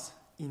God's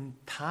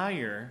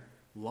entire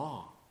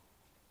law.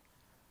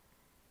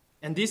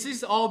 And this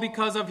is all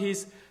because of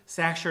his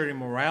sexual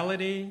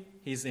immorality,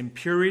 his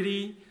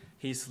impurity,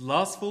 his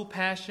lustful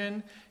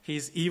passion,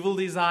 his evil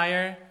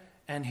desire,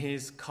 and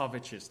his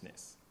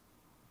covetousness.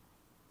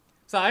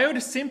 So I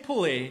would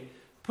simply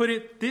put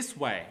it this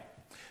way.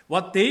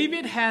 What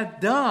David had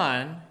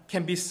done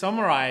can be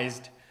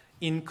summarized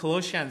in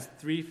Colossians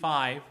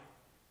 3:5.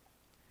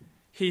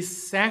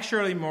 His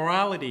sexual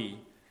immorality,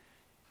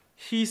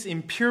 his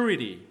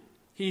impurity,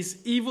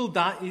 his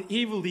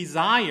evil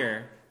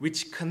desire,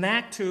 which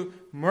connect to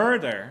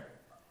murder,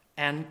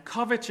 and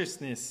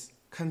covetousness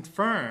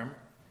confirm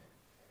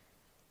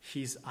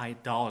his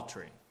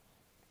idolatry.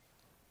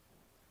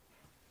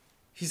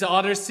 His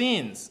other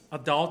sins,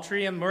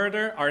 adultery and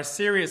murder, are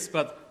serious,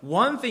 but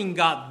one thing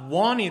God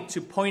wanted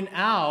to point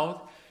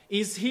out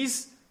is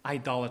his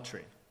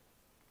idolatry.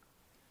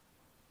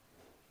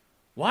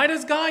 Why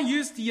does God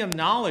use the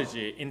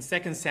analogy in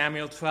 2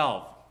 Samuel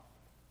 12,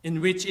 in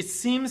which it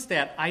seems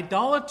that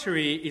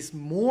idolatry is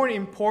more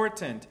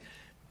important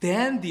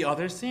than the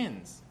other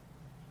sins?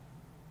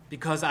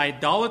 Because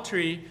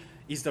idolatry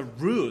is the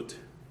root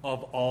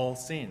of all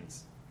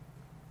sins.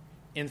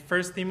 In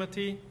 1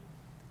 Timothy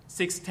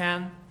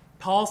 6:10,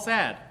 Paul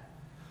said,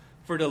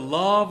 "For the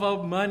love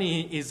of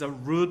money is a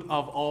root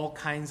of all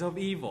kinds of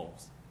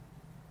evils.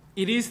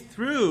 It is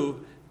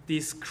through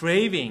this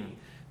craving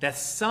that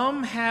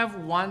some have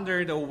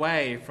wandered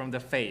away from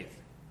the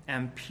faith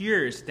and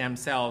pierced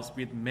themselves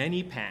with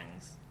many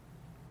pangs."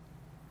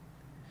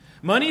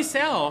 Money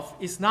itself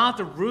is not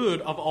the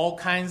root of all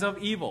kinds of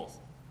evils.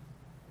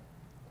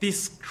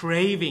 This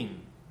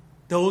craving,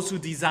 those who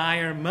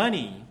desire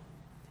money,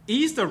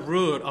 is the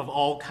root of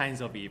all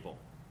kinds of evil.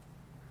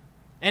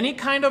 Any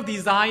kind of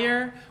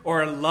desire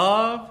or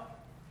love,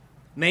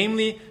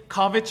 namely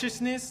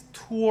covetousness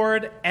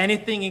toward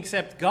anything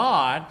except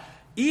God,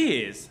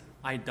 is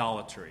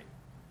idolatry.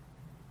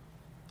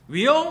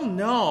 We all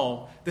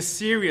know the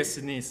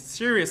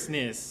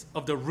seriousness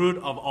of the root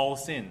of all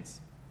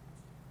sins.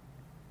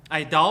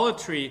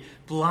 Idolatry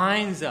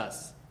blinds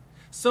us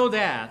so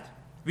that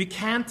we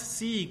can't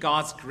see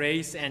God's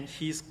grace and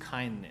His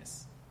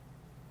kindness.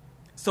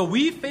 So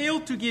we fail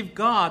to give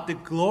God the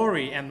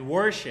glory and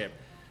worship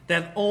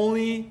that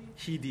only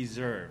He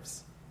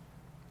deserves.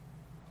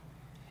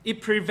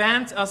 It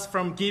prevents us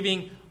from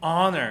giving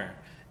honor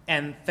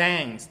and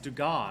thanks to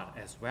God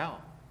as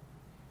well.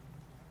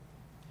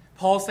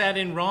 Paul said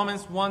in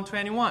Romans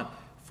 1:21,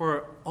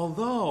 "For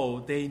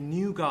although they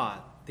knew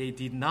God, they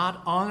did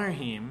not honor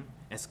Him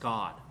as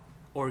God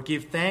or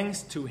give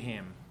thanks to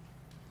Him,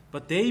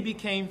 but they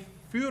became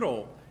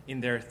futile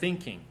in their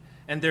thinking,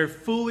 and their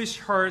foolish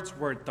hearts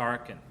were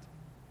darkened."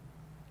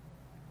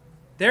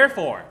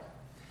 Therefore,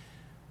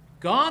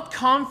 God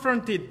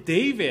confronted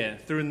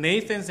David through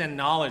Nathan's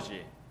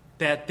analogy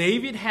that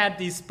David had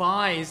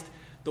despised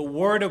the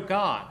word of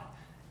God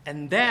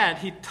and that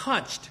he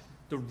touched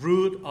the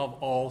root of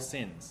all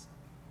sins.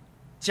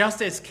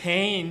 Just as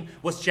Cain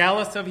was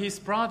jealous of his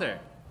brother,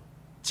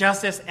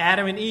 just as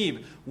Adam and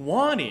Eve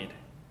wanted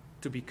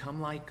to become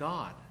like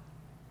God.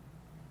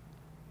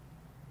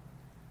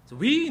 So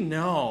we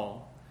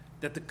know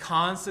that the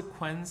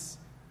consequence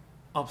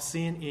of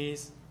sin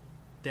is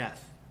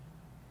death.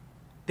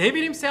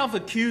 David himself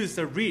accused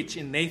the rich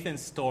in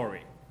Nathan's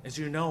story, as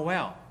you know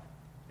well,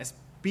 as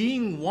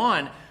being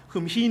one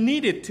whom he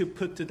needed to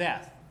put to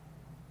death.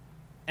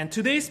 And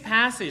today's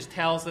passage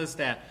tells us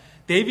that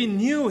David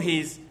knew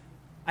his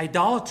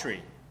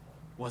idolatry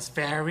was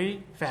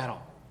very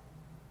fatal.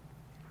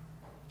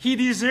 He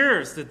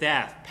deserves the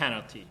death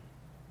penalty.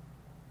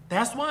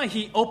 That's why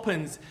he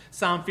opens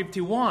Psalm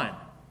 51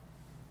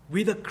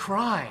 with a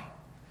cry,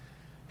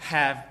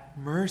 "Have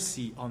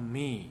mercy on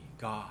me,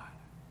 God.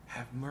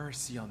 Have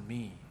mercy on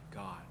me,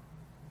 God."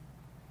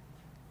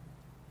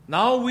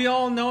 Now we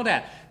all know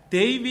that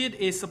David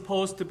is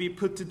supposed to be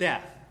put to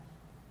death.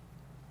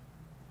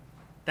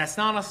 That's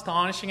not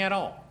astonishing at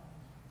all.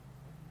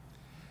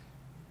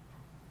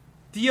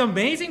 The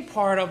amazing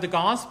part of the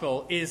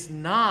gospel is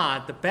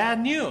not the bad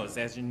news,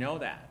 as you know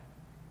that,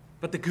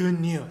 but the good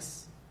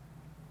news.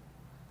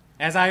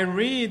 As I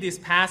read this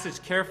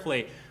passage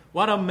carefully,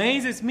 what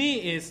amazes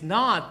me is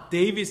not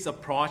David's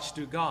approach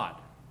to God,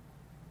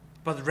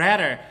 but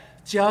rather,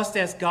 just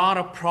as God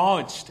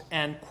approached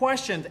and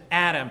questioned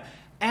Adam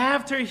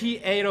after he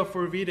ate a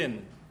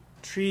forbidden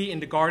tree in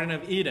the Garden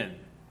of Eden,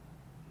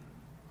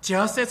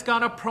 just as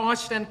God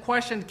approached and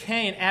questioned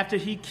Cain after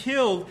he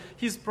killed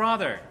his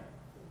brother,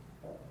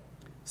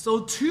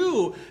 so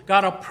too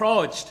God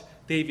approached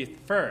David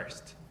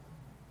first.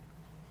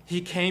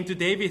 He came to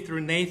David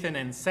through Nathan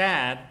and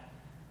said,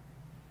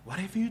 "What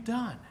have you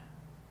done?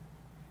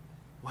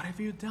 What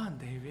have you done,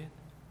 David?"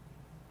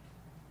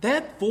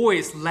 That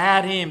voice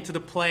led him to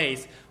the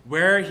place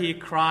where he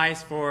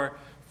cries for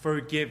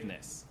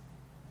forgiveness.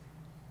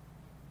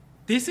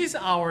 This is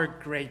our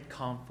great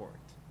comfort.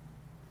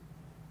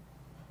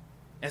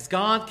 As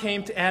God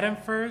came to Adam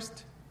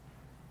first,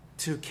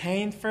 to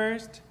Cain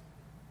first,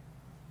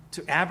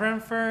 to Abraham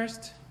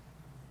first,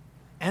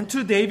 and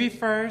to David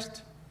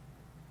first,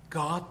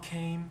 God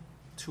came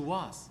to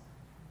us.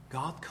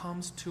 God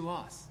comes to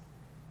us.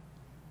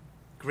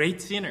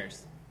 Great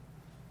sinners.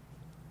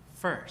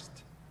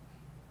 First.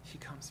 He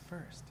comes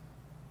first.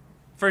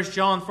 1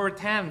 John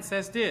 4:10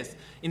 says this,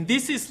 "And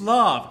this is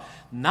love,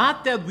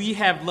 not that we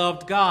have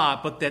loved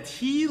God, but that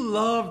He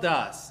loved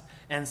us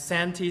and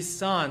sent His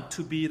Son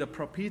to be the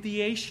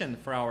propitiation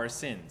for our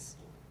sins."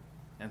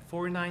 And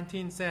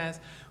 4:19 says,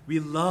 "We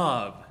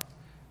love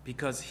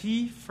because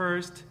He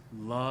first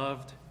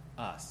loved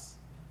us."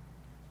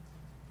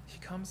 He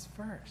comes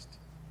first.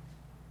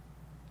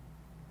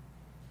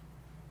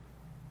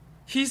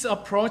 His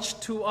approach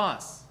to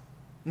us,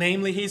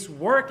 namely His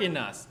work in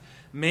us,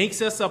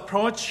 makes us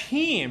approach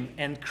Him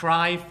and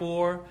cry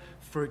for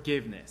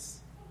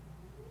forgiveness.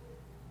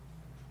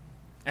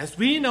 As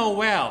we know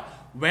well,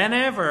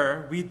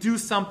 whenever we do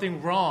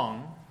something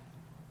wrong,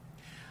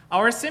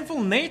 our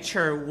sinful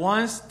nature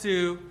wants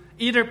to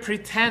either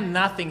pretend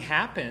nothing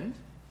happened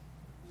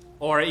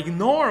or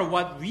ignore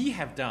what we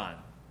have done.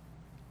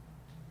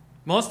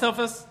 Most of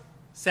us,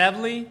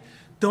 sadly,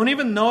 don't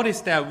even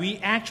notice that we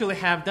actually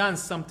have done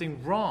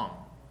something wrong.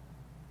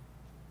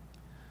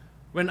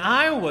 When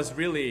I was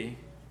really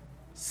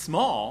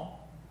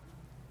small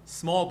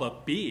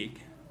but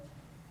big,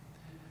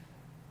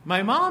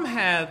 my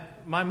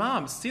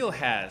mom still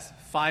has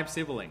 5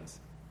 siblings.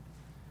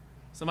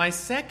 So my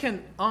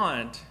second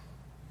aunt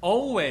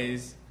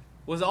was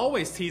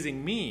always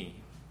teasing me,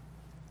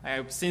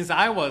 since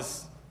I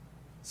was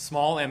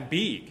small and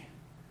big.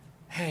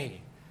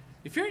 "Hey,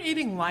 if you're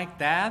eating like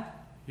that,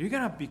 you're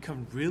going to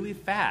become really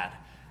fat.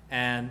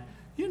 And,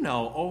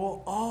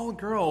 all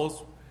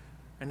girls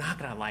are not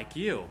going to like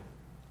you.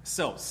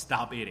 So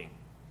stop eating."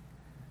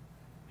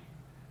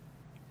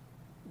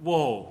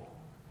 Whoa.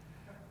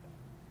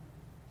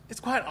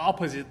 It's quite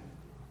opposite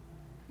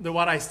to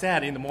what I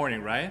said in the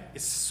morning, right?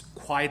 It's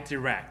quite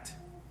direct.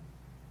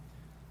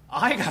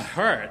 I got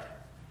hurt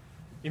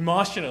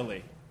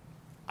emotionally.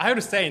 I have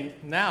to say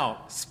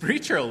now,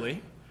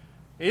 spiritually,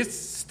 it's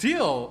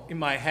still in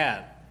my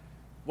head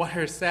what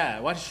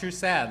she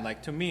said,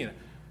 like to me,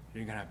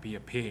 "You're gonna be a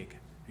pig.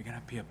 You're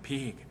gonna be a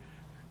pig."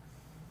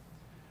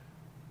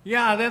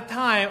 Yeah, at that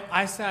time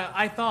I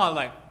thought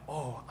like,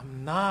 "Oh,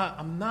 I'm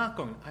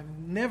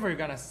never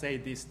gonna say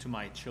this to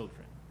my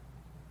children."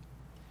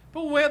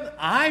 But when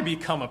I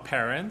become a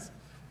parent,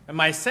 and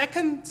my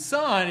second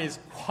son is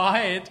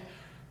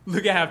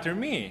look after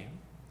me.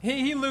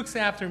 He looks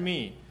after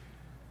me.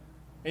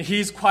 And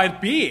he's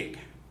quite big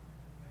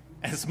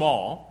and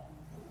small.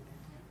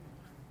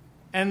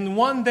 And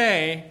one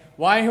day,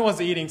 while he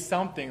was eating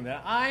something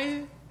that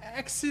I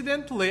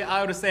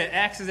would say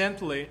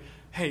accidentally,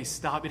 "Hey,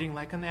 stop eating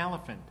like an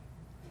elephant."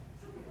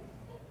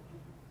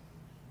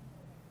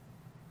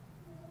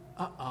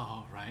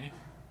 Right?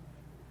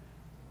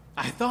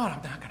 I thought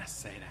I'm not going to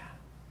say that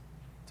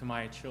to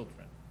my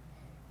children.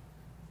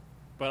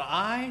 But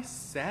I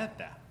said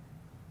that.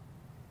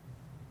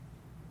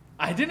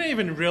 I didn't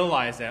even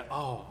realize that,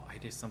 I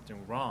did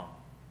something wrong.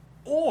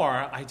 Or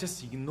I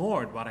just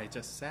ignored what I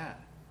just said.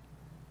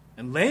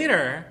 And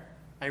later,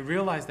 I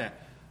realized that,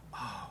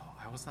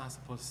 I was not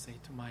supposed to say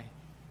to my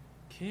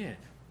kid,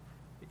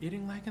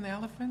 "Eating like an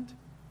elephant?"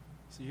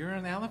 So you're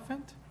an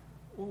elephant?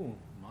 Oh,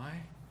 my.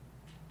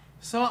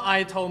 So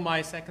I told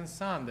my second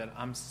son that,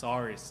 I'm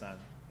sorry, son.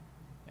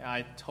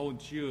 I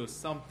told you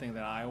something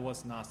that I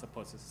was not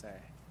supposed to say.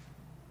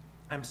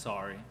 I'm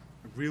sorry.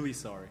 Really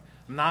sorry.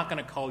 I'm not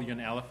going to call you an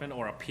elephant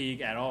or a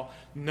pig at all.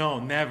 No,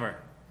 never.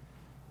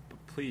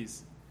 But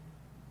please,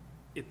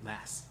 eat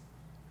less.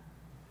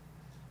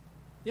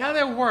 Yeah,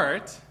 that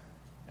worked.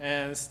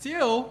 And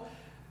still,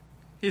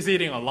 he's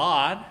eating a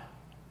lot.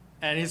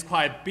 And he's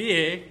quite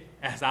big,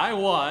 as I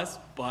was.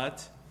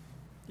 But,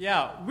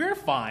 yeah, we're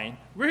fine.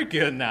 We're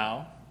good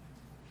now.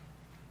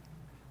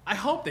 I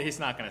hope that he's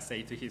not going to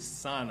say to his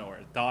son or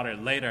daughter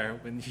later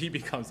when he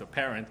becomes a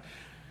parent,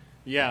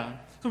 yeah.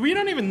 So we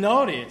don't even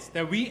notice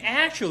that we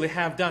actually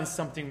have done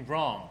something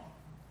wrong.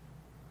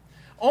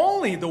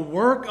 Only the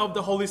work of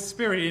the Holy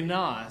Spirit in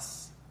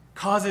us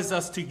causes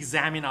us to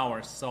examine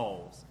our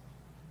souls.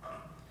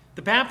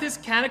 The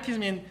Baptist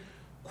Catechism in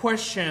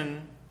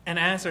question and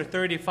answer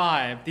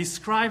 35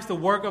 describes the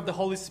work of the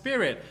Holy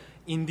Spirit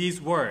in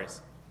these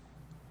words.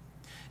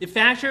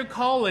 Effectual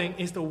calling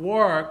is the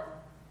work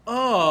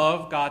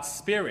of God's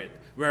Spirit,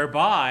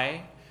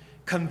 whereby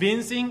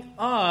convincing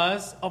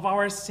us of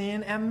our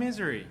sin and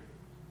misery,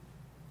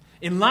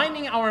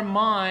 enlightening our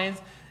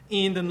minds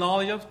in the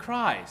knowledge of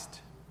Christ,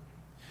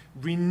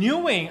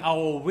 renewing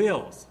our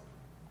wills.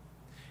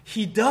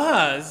 He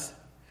does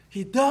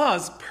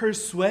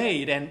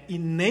persuade and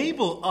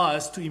enable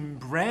us to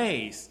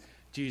embrace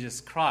Jesus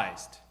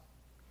Christ,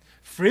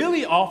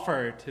 freely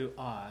offered to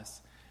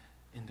us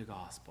in the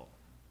gospel.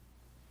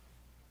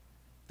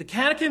 The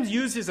Catechism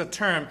uses a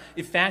term,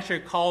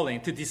 effectual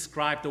calling, to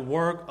describe the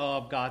work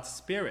of God's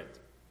Spirit.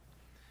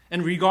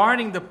 And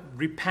regarding the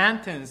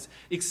repentance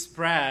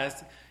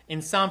expressed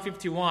in Psalm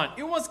 51,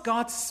 it was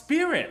God's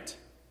Spirit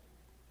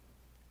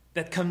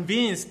that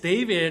convinced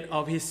David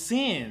of his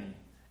sin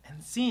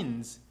and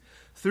sins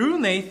through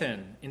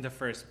Nathan in the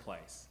first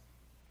place.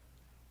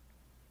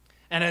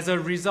 And as a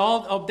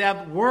result of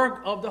that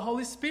work of the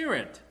Holy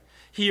Spirit,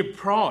 he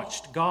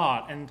approached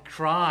God and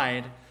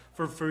cried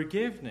for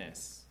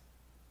forgiveness.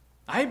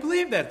 I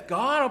believe that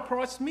God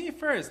approached me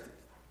first.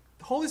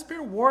 The Holy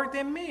Spirit worked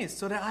in me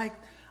so that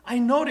I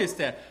noticed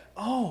that,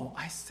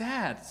 I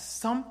said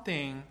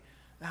something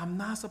that I'm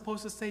not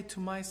supposed to say to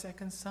my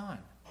second son.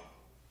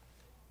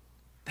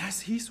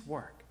 That's his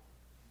work.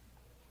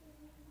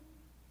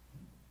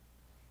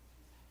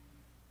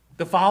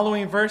 The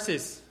following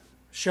verses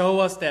show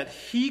us that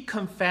he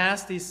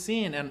confessed his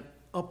sin and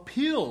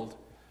appealed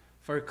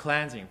for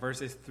cleansing,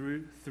 verses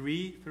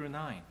 3 through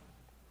 9.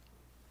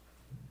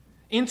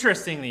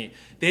 Interestingly,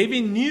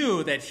 David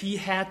knew that he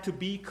had to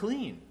be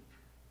clean.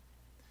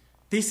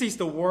 This is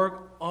the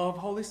work of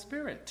Holy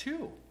Spirit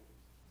too.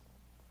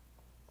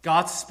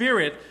 God's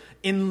Spirit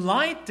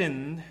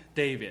enlightened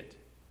David.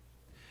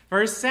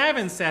 Verse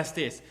 7 says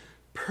this,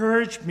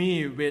 "Purge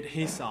me with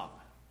hyssop,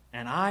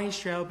 and I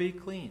shall be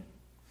clean.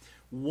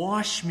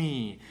 Wash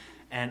me,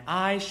 and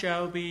I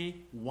shall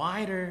be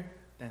whiter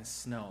than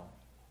snow."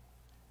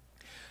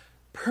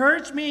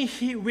 Purge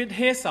me with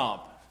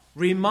hyssop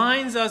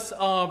reminds us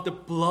of the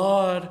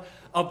blood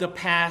of the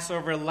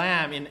Passover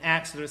lamb in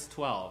Exodus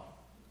 12.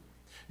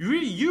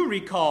 You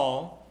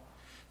recall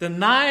the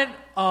night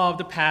of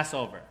the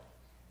Passover.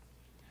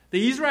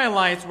 The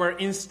Israelites were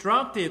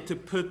instructed to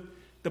put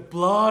the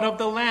blood of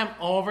the lamb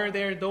over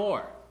their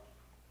door.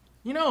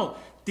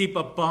 Dip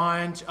a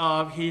bunch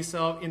of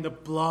hyssop in the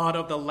blood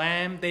of the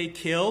lamb they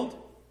killed,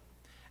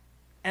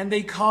 and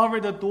they cover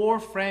the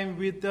door frame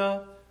with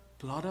the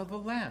blood of the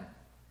lamb.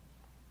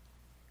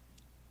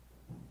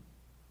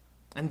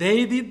 And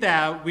they did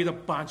that with a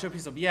bunch of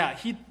hyssop.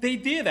 They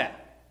did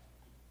that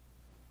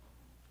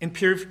in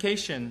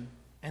purification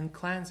and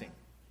cleansing.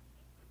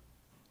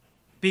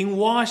 Being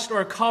washed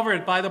or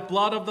covered by the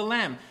blood of the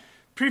Lamb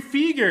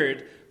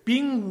prefigured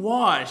being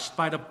washed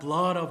by the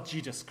blood of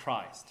Jesus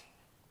Christ.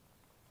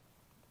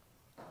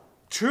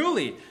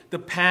 Truly, the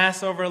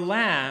Passover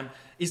lamb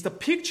is the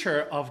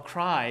picture of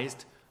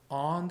Christ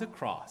on the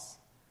cross.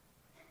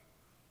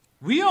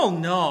 We all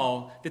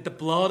know that the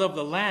blood of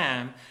the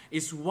Lamb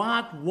is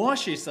what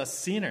washes us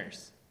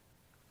sinners,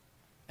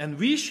 and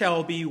we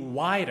shall be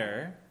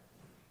whiter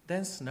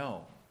than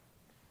snow.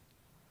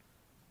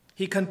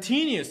 He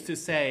continues to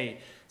say,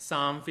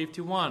 Psalm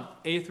 51,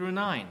 8 through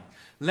 9,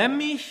 "Let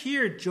me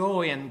hear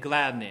joy and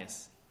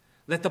gladness.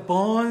 Let the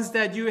bones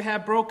that you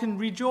have broken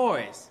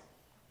rejoice.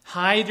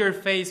 Hide your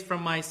face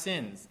from my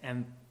sins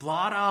and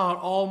blot out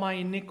all my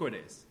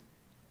iniquities."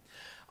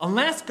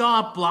 Unless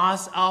God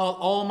blots out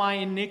all my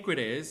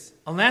iniquities,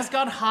 unless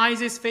God hides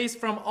his face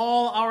from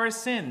all our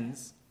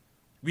sins,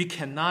 we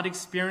cannot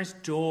experience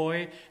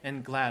joy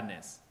and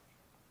gladness.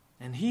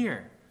 And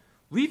here,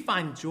 we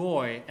find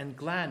joy and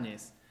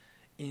gladness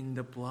in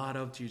the blood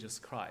of Jesus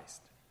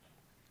Christ.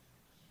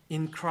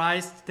 In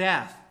Christ's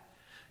death,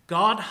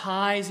 God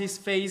hides his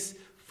face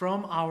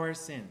from our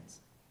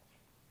sins.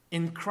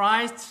 In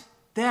Christ's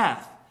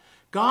death,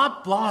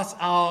 God blots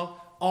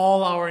out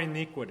all our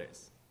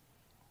iniquities.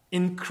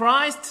 In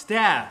Christ's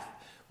death,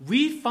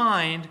 we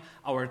find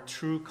our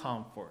true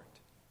comfort.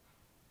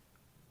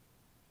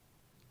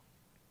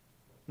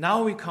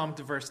 Now we come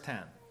to verse 10.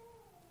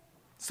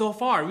 So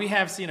far, we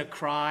have seen a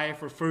cry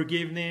for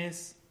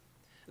forgiveness,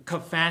 a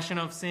confession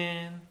of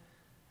sin,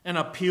 an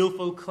appeal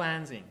for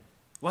cleansing.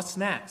 What's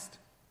next?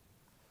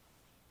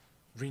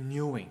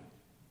 Renewing.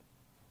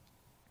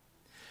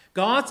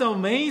 God's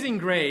amazing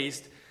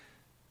grace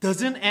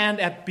doesn't end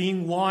at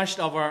being washed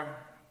of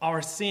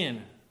our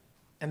sin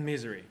and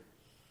misery.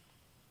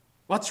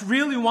 What's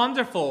really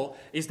wonderful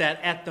is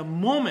that at the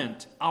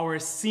moment our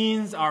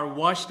sins are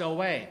washed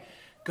away,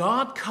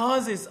 God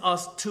causes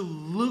us to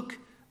look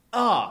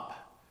up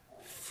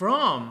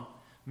from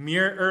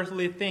mere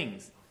earthly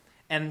things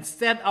and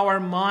set our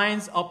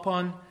minds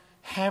upon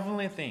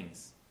heavenly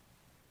things.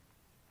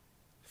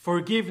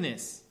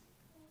 Forgiveness,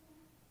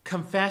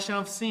 confession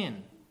of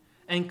sin,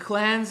 and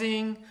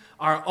cleansing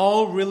are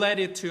all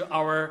related to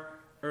our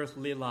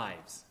earthly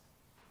lives.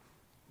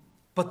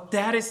 But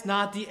that is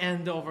not the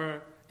end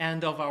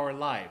of our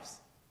lives,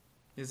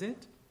 is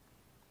it?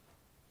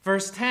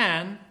 Verse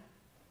 10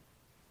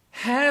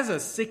 has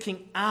us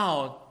seeking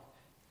out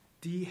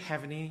the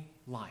heavenly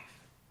life.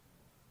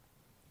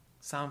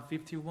 Psalm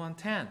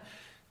 51:10,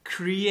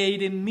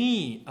 create in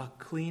me a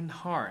clean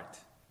heart,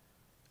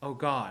 O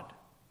God,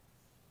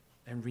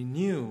 and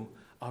renew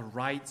a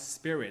right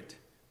spirit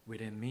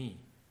within me.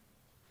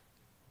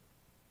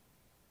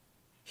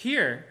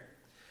 Here,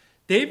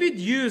 David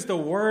used the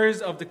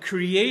words of the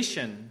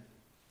creation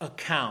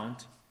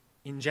account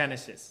in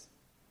Genesis.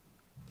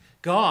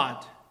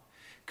 God,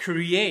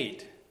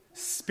 create,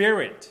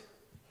 spirit.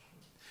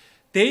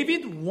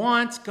 David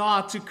wants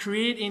God to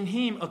create in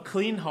him a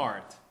clean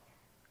heart.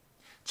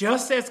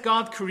 Just as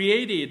God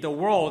created the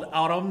world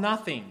out of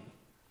nothing,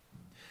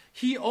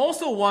 he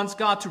also wants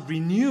God to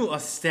renew a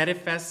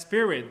steadfast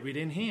spirit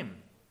within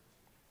him.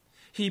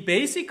 He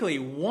basically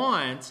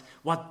wants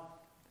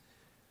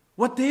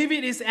what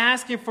David is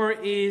asking for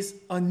is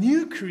a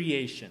new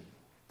creation.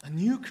 A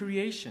new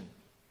creation.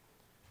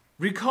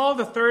 Recall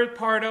the third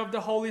part of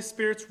the Holy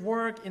Spirit's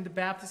work in the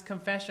Baptist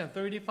Confession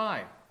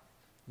 35.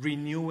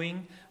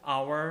 Renewing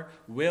our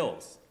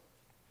wills.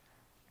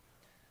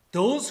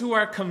 Those who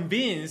are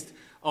convinced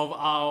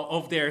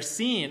of their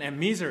sin and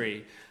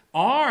misery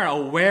are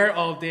aware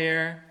of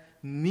their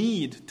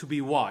need to be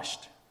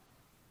washed.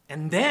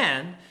 And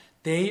then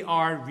they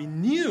are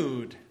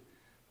renewed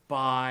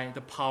by the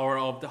power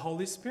of the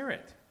Holy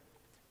Spirit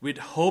with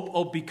hope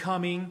of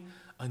becoming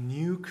a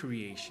new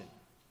creation.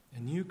 A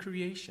new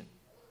creation.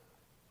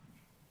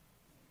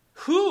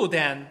 Who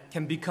then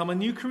can become a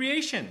new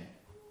creation?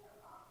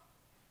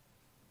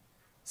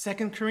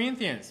 2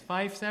 Corinthians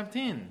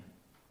 5:17.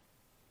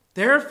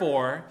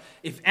 Therefore,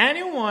 if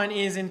anyone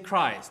is in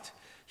Christ,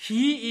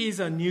 he is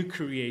a new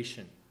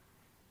creation.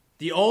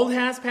 The old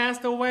has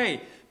passed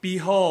away.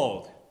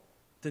 Behold,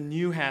 the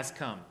new has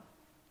come.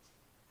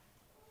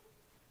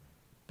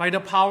 By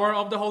the power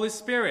of the Holy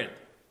Spirit,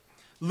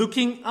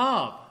 looking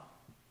up,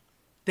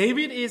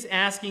 David is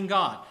asking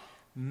God,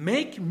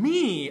 make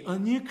me a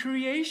new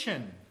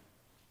creation.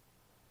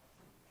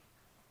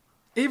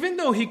 Even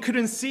though he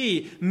couldn't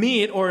see,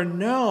 meet, or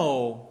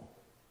know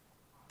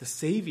the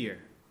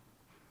Savior,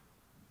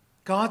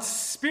 God's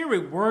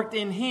Spirit worked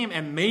in him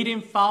and made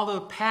him follow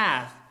the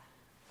path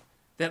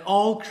that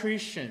all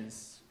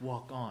Christians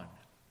walk on.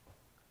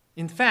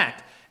 In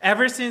fact,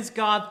 ever since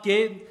God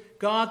gave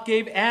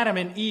Adam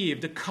and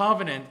Eve the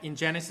covenant in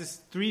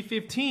Genesis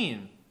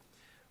 3:15,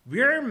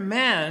 we're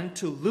meant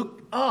to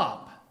look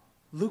up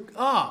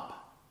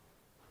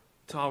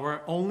to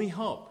our only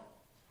hope,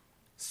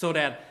 so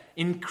that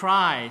in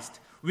Christ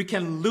we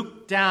can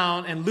look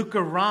down and look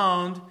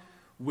around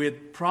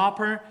with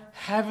proper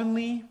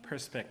heavenly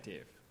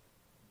perspective.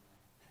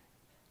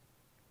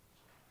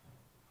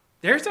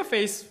 There's a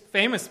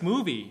famous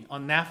movie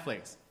on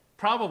Netflix.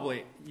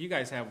 Probably you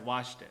guys have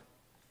watched it,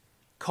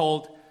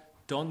 called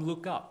Don't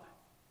Look Up.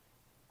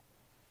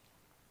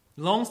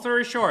 Long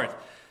story short,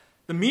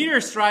 the meteor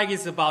strike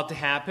is about to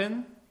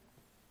happen,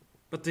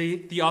 but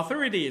the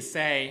authorities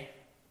say,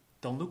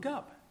 don't look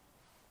up.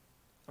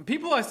 And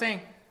people are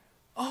saying,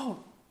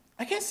 oh,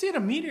 I can see the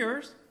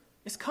meteors.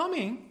 It's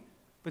coming.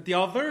 But the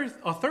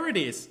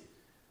authorities,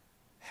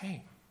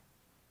 hey,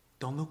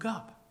 don't look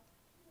up.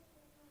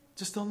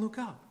 Just don't look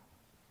up.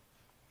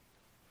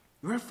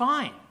 We're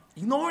fine.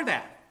 Ignore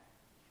that.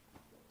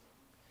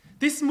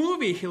 This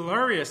movie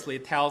hilariously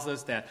tells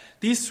us that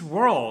this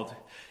world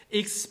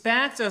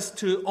expects us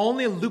to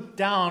only look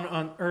down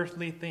on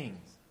earthly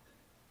things.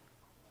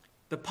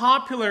 The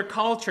popular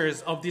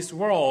cultures of this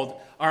world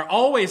are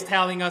always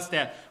telling us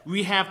that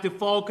we have to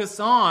focus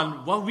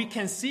on what we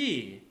can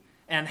see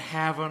and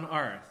have on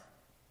earth.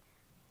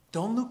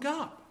 Don't look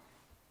up.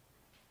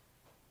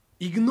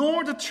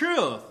 Ignore the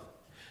truth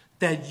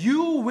that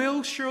you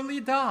will surely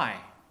die.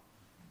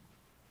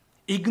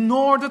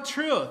 Ignore the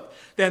truth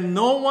that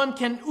no one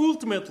can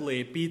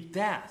ultimately beat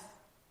death.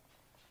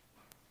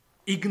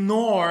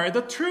 Ignore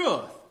the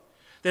truth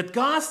that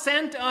God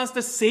sent us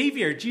the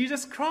Savior,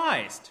 Jesus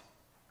Christ,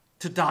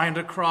 to die on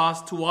the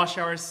cross to wash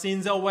our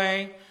sins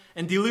away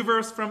and deliver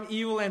us from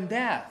evil and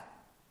death.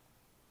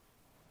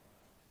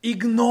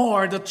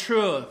 Ignore the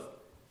truth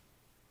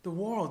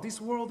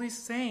this world is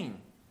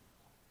saying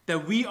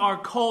that we are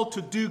called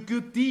to do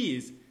good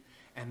deeds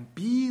and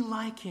be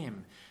like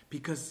Him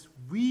because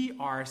we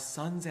are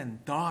sons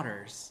and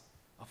daughters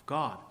of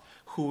God,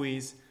 who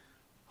is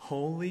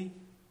holy,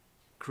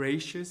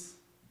 gracious,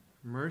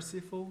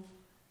 merciful,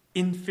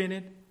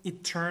 infinite,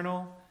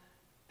 eternal,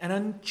 and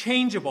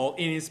unchangeable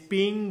in His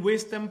being,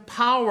 wisdom,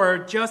 power,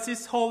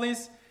 justice,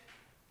 holiness,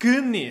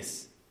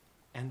 goodness,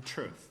 and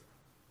truth.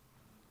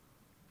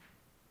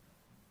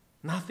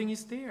 Nothing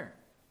is there.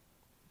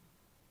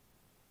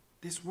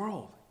 This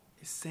world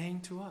is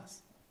saying to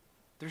us,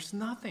 there's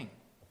nothing.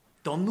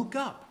 Don't look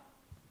up.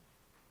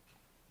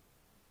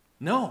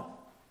 No.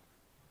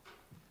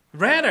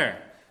 Rather,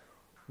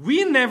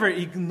 we never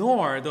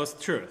ignore those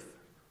truths.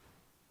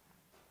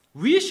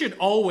 We should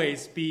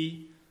always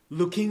be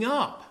looking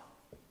up.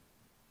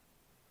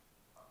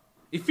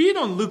 If we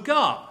don't look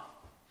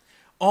up,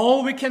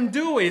 all we can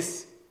do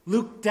is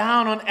look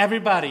down on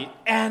everybody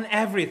and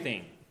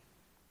everything.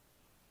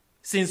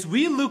 Since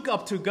we look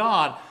up to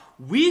God,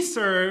 we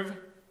serve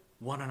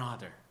one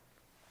another.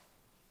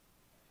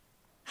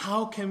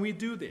 How can we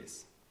do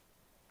this?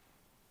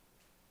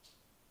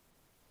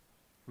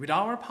 With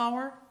our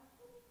power?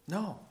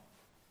 No.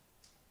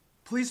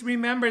 Please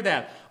remember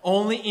that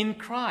only in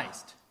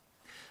Christ,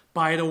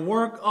 by the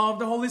work of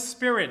the Holy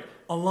Spirit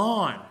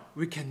alone,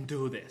 we can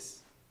do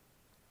this,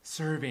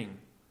 serving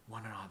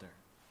one another.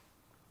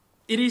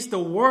 It is the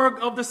work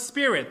of the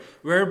Spirit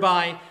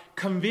whereby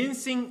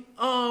convincing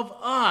of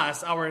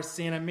us our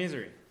sin and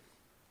misery,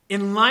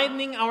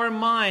 enlightening our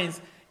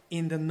minds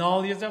in the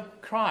knowledge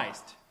of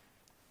Christ,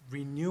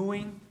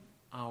 renewing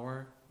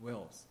our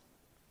wills.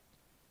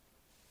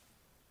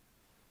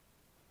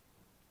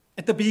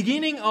 At the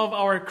beginning of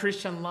our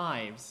Christian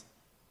lives,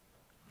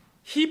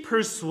 He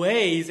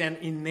persuades and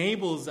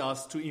enables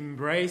us to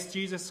embrace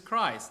Jesus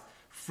Christ,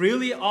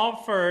 freely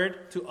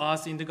offered to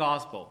us in the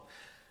gospel.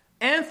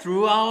 And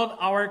throughout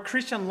our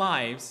Christian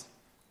lives,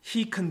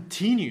 He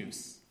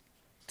continues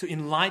to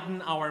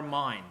enlighten our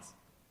minds,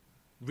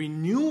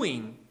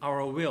 renewing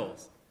our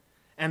wills,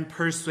 and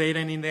persuade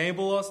and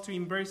enable us to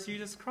embrace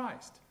Jesus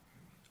Christ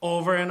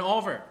over and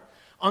over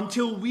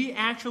until we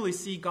actually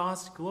see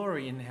God's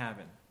glory in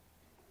heaven.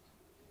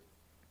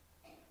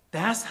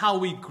 That's how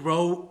we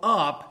grow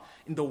up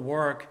in the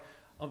work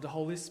of the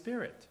Holy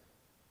Spirit.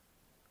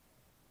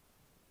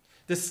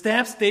 The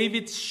steps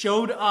David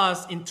showed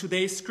us in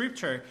today's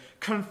scripture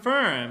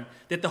confirm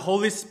that the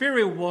Holy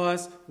Spirit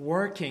was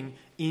working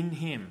in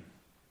him.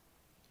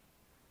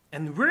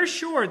 And we're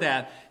sure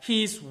that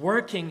He is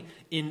working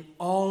in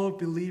all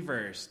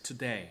believers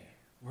today,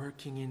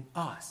 working in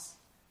us.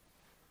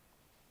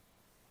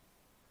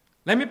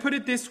 Let me put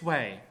it this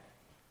way.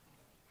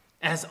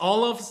 As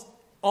all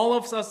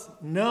of us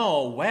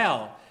know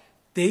well,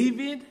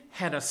 David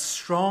had a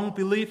strong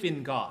belief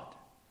in God.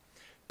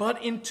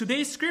 But in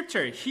today's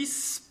scripture, he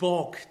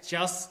spoke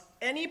just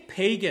any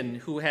pagan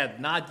who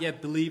had not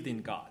yet believed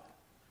in God.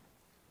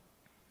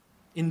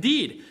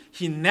 Indeed,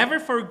 he never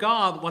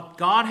forgot what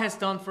God has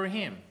done for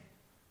him.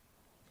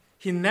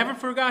 He never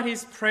forgot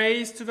his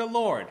praise to the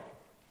Lord.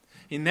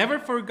 He never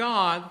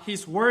forgot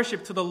his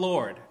worship to the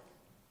Lord.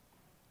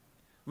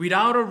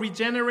 Without a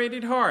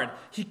regenerated heart,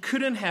 he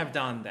couldn't have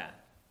done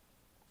that.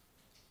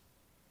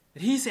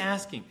 But he's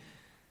asking,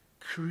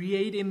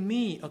 create in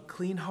me a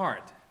clean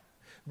heart.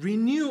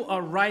 Renew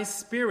a right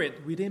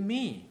spirit within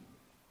me.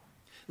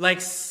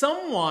 Like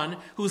someone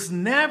who's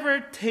never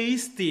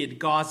tasted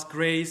God's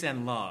grace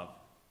and love.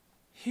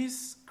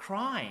 He's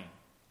crying.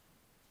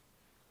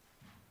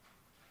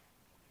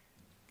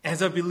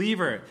 As a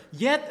believer,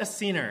 yet a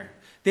sinner,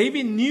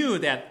 David knew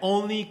that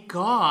only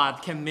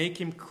God can make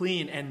him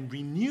clean and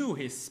renew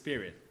his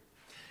spirit.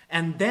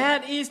 And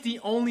that is the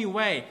only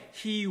way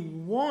he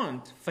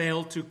won't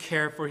fail to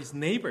care for his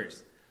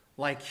neighbors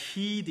like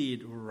he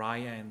did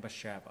Uriah and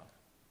Bathsheba.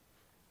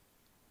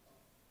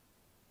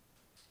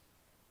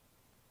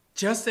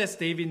 Just as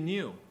David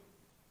knew,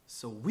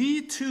 so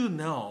we too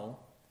know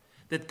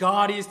that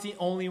God is the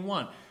only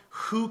one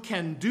who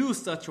can do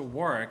such a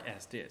work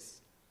as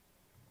this.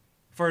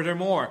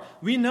 Furthermore,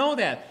 we know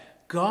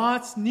that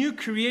God's new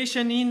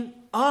creation in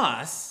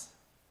us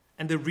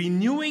and the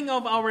renewing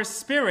of our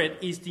spirit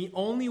is the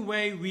only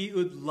way we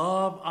would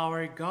love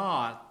our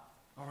God,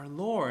 our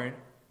Lord,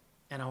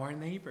 and our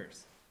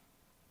neighbors.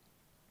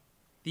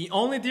 The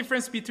only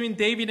difference between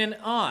David and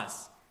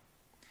us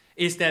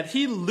is that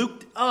he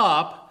looked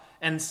up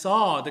and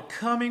saw the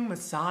coming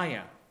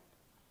Messiah.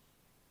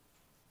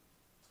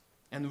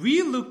 And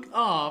we look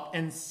up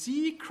and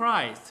see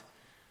Christ,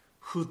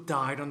 who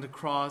died on the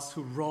cross,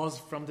 who rose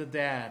from the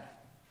dead,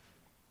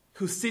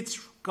 who sits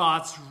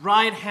God's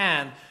right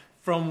hand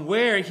from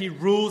where He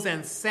rules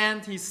and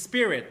sent His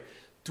Spirit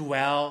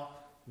dwell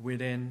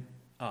within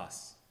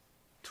us,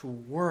 to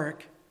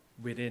work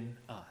within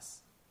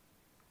us.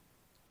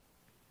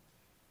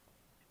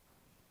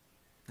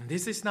 And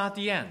this is not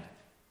the end.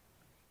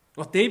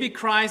 What David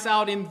cries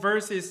out in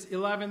verses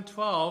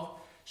 11-12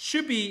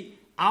 should be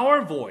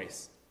our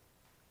voice.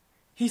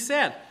 He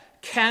said,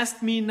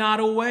 "Cast me not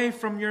away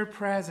from your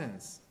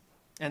presence,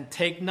 and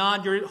take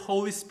not your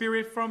Holy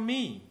Spirit from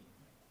me.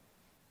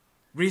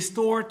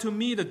 Restore to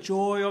me the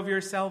joy of your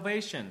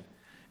salvation,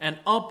 and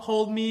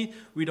uphold me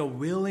with a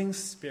willing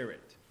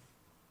spirit.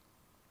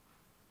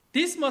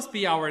 This must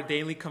be our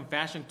daily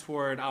confession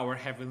toward our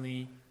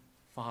Heavenly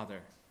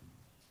Father.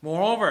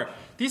 Moreover,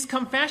 this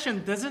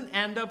confession doesn't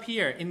end up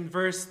here. In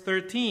verse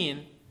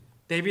 13,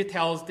 David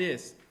tells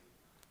this,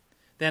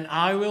 "Then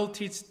I will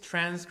teach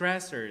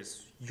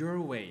transgressors your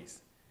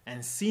ways,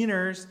 and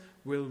sinners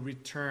will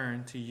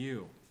return to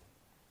you."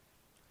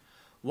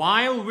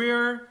 While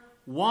we're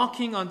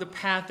walking on the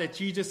path that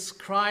Jesus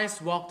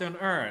Christ walked on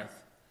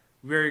earth,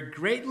 we're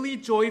greatly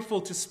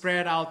joyful to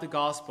spread out the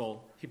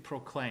gospel he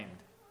proclaimed.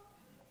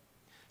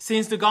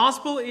 Since the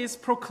gospel is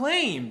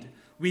proclaimed,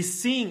 we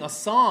sing a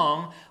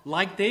song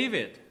like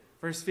David.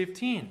 Verse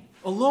 15,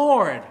 "O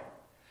Lord,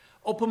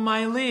 open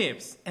my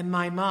lips, and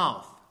my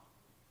mouth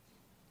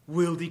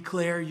will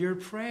declare your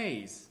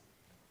praise."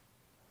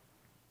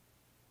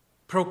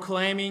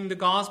 Proclaiming the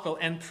gospel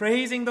and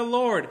praising the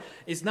Lord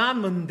is not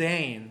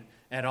mundane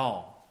at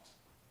all.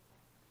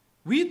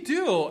 We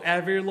do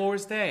every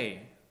Lord's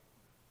Day,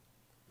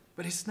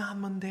 but it's not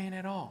mundane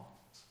at all.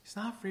 It's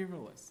not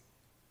frivolous.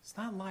 It's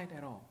not light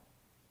at all.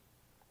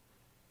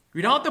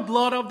 Without the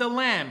blood of the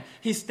Lamb,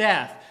 his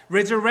death,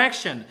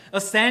 resurrection,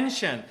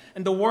 ascension,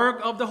 and the work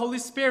of the Holy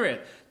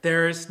Spirit,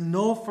 there is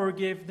no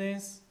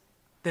forgiveness,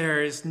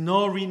 there is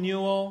no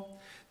renewal,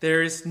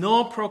 there is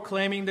no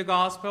proclaiming the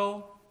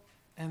gospel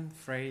and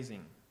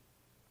phrasing.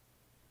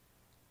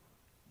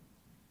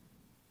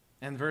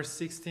 And verse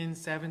 16,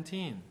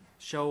 17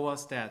 show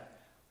us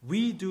that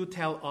we do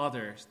tell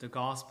others the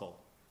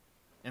gospel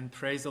and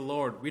praise the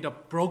Lord with a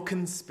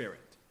broken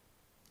spirit.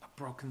 A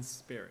broken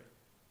spirit.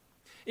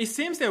 It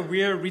seems that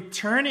we are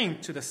returning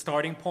to the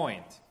starting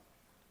point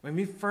when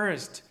we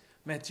first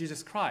met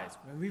Jesus Christ,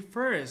 when we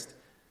first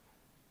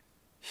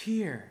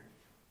hear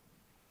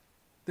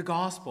the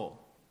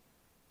gospel.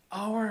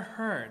 Our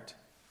heart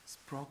is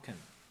broken.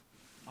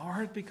 Our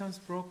heart becomes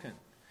broken.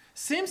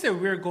 Seems that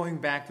we're going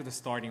back to the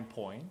starting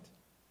point.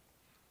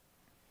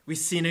 We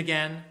sin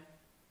again,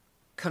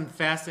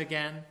 confess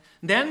again,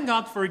 then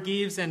God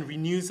forgives and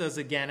renews us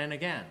again and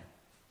again.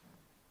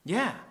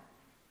 Yeah.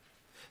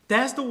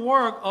 That's the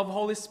work of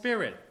Holy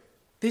Spirit.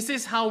 This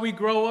is how we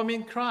grow up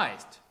in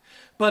Christ.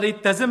 But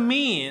it doesn't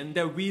mean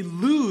that we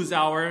lose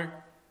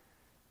our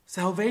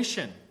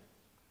salvation.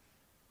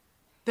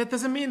 That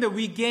doesn't mean that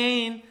we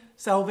gain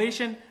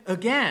salvation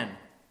again.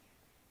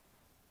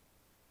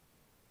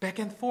 Back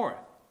and forth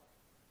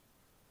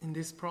in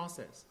this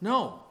process.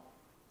 No.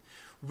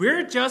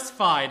 We're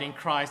justified in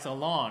Christ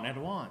alone at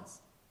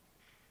once.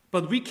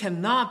 But we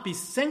cannot be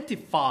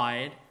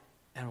sanctified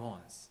at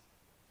once.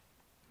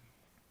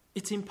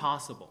 It's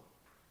impossible.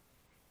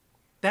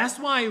 That's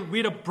why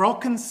with a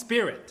broken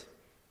spirit,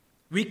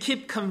 we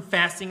keep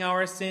confessing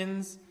our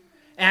sins,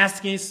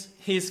 asking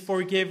his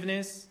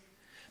forgiveness,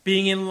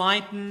 being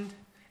enlightened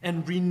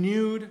and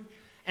renewed,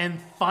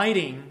 and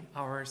fighting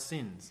our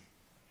sins.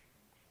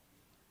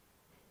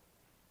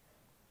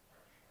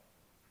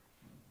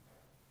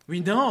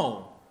 We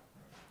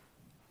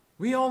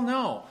all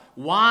know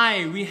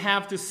why we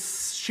have to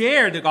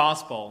share the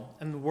gospel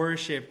and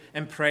worship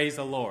and praise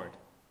the Lord.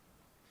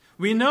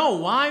 We know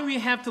why we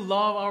have to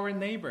love our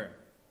neighbor.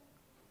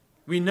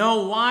 We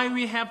know why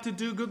we have to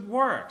do good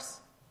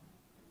works.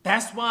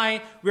 That's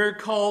why we're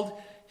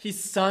called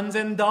his sons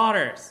and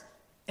daughters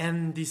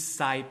and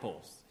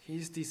disciples,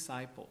 his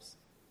disciples.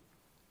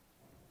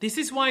 This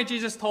is why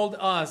Jesus told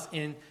us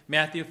in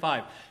Matthew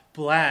 5,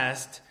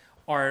 "Blessed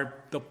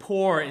are the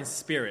poor in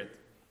spirit,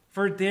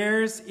 for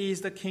theirs is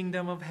the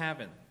kingdom of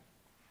heaven."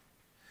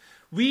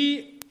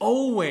 We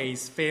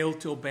always fail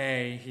to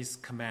obey his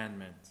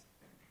commandments.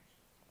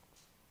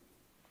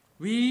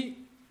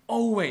 We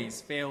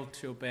always fail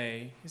to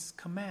obey his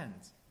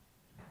commands.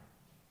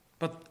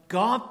 But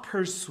God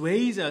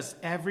persuades us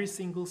every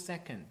single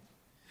second.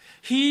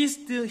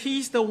 He's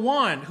the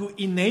one who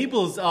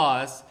enables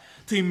us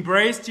to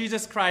embrace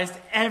Jesus Christ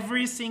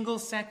every single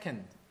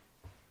second.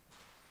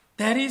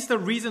 That is the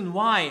reason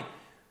why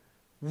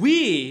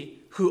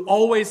we, who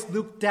always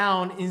look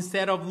down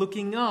instead of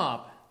looking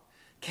up,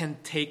 can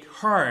take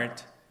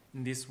heart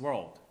in this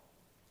world.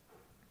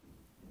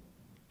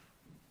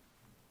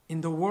 In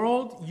the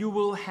world you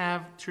will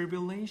have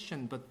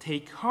tribulation, but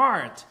take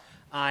heart,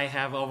 I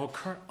have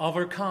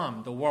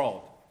overcome the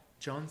world.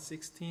 John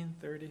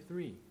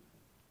 16:33.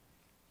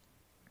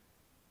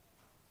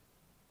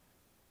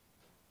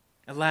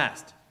 At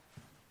last,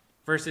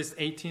 verses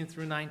 18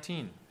 through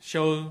 19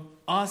 show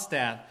us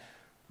that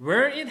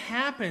where it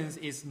happens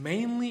is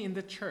mainly in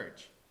the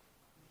church.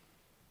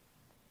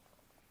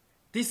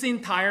 This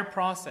entire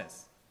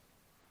process,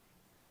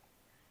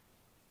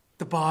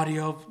 the body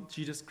of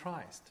Jesus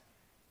Christ.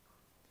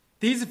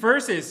 These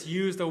verses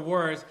use the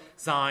words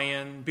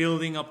Zion,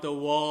 building up the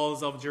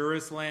walls of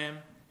Jerusalem,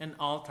 and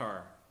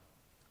altar.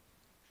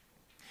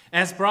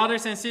 As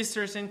brothers and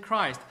sisters in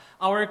Christ,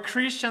 our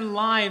Christian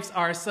lives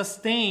are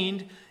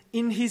sustained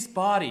in his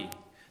body,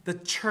 the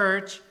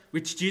church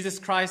which Jesus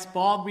Christ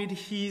bought with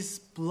his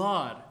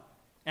blood,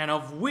 and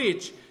of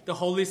which the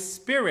Holy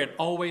Spirit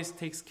always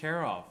takes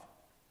care of.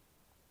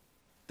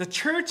 The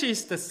church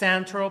is the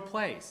central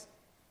place,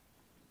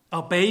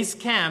 a base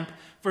camp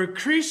for a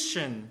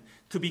Christian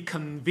to be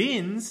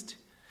convinced,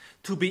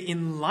 to be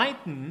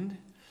enlightened,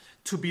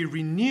 to be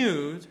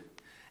renewed,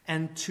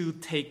 and to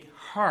take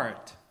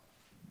heart.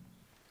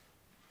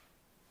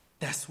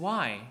 That's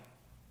why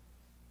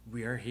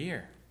we are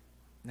here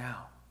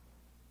now.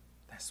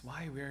 That's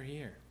why we are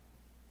here.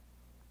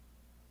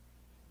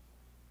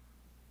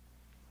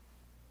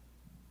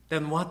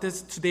 Then what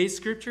does today's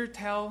scripture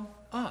tell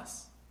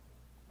us?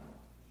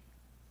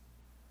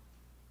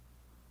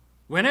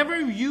 Whenever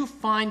you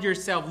find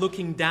yourself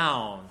looking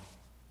down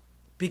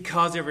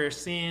because of your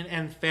sin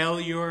and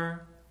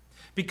failure,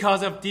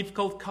 because of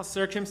difficult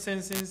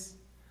circumstances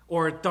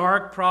or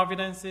dark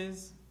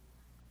providences,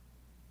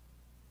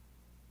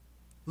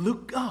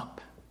 look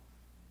up.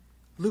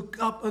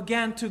 Look up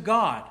again to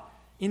God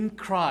in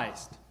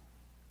Christ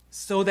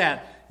so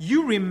that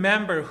you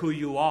remember who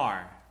you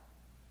are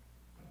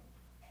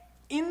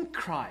in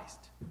Christ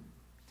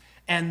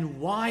and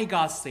why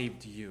God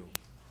saved you.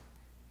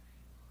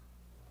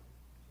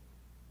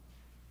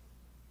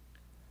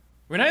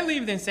 When I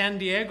lived in San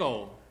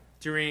Diego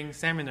during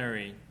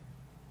seminary,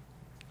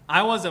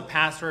 I was a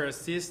pastor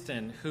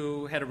assistant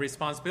who had a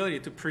responsibility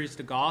to preach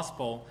the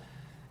gospel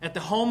at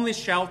the homeless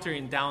shelter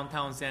in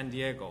downtown San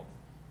Diego.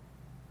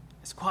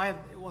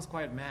 It was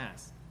quite a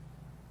mess.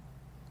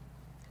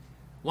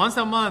 Once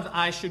a month,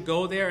 I should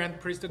go there and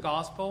preach the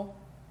gospel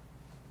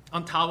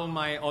on top of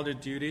my other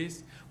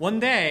duties. One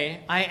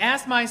day, I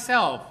asked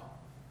myself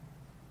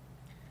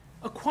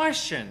a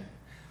question.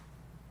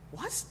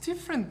 What's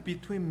different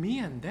between me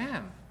and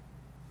them?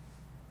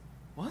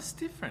 What's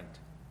different?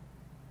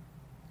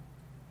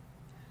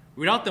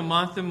 Without the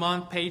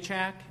month-to-month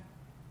paycheck,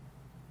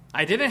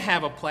 I didn't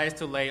have a place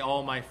to lay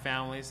all my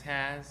family's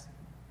heads.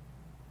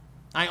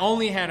 I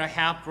only had a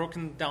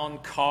half-broken-down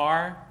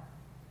car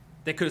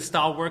that could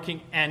stop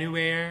working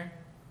anywhere,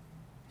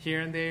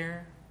 here and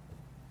there.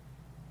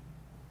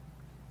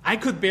 I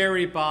could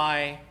barely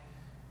buy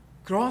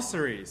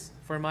groceries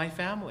for my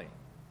family.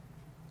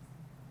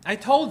 I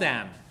told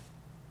them,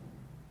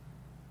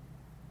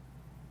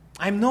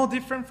 I'm no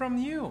different from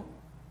you.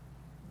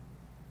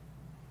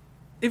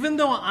 Even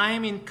though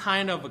I'm in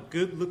kind of a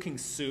good-looking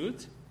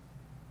suit,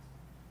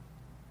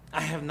 I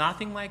have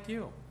nothing like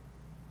you.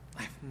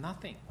 I have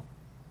nothing.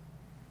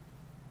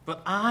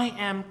 But I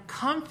am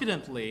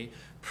confidently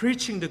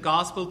preaching the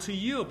gospel to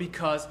you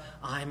because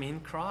I'm in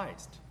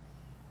Christ.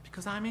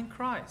 Because I'm in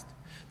Christ.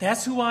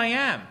 That's who I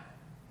am.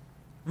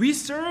 We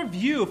serve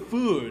you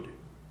food,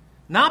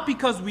 not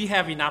because we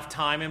have enough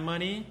time and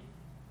money,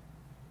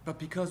 but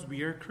because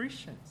we are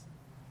Christians.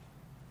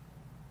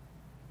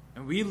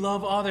 And we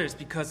love others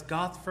because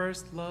God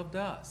first loved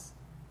us.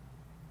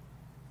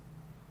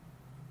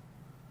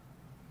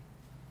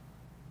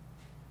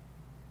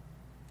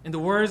 In the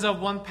words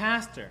of one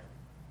pastor,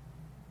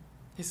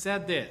 he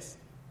said this: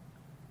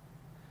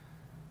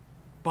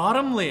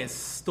 bottomless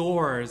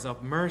stores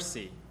of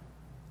mercy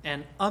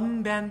and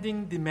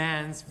unbending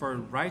demands for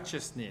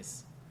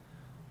righteousness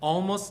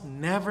almost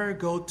never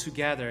go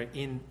together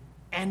in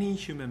any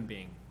human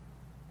being.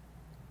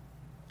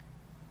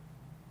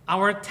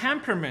 Our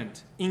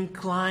temperament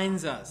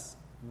inclines us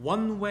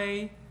one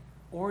way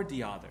or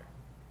the other,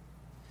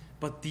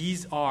 but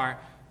these are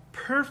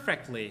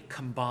perfectly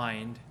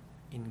combined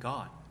in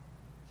God.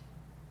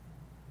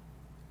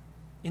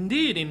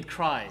 Indeed, in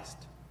Christ,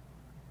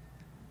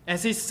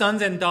 as His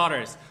sons and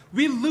daughters,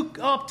 we look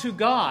up to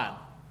God,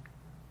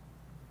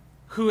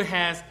 who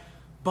has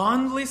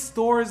boundless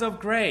stores of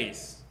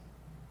grace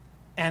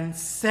and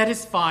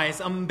satisfies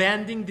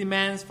unbending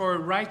demands for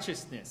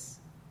righteousness,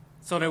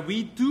 so that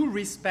we do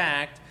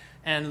respect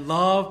and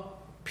love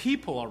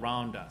people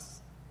around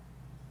us.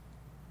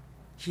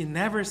 He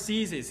never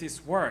ceases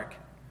His work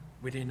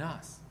within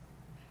us.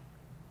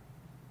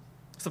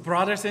 So,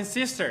 brothers and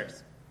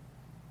sisters,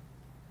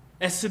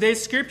 as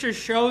today's scripture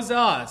shows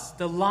us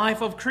the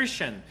life of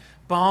Christian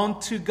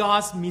bound to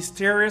God's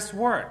mysterious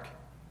work,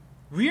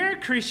 we are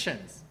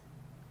Christians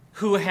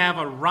who have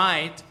a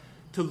right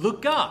to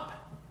look up.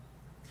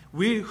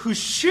 Who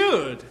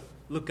should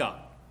look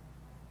up.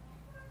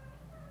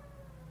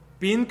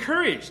 Be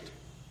encouraged.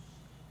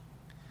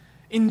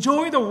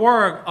 Enjoy the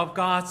work of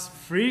God's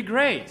free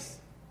grace.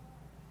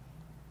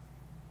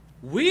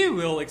 We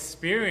will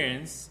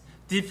experience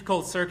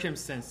difficult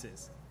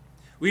circumstances.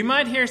 We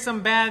might hear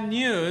some bad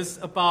news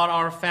about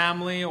our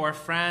family or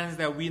friends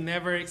that we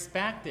never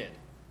expected.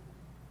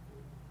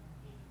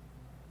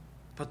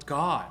 But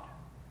God,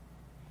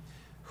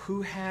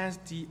 who has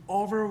the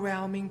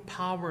overwhelming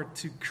power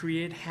to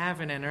create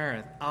heaven and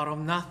earth out of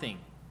nothing,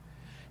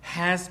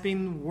 has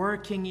been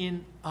working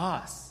in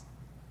us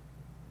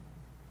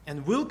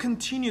and will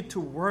continue to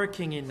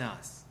working in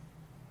us.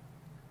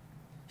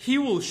 He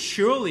will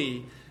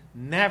surely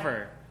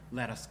never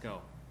let us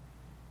go.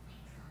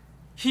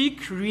 He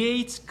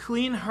creates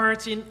clean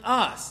hearts in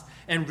us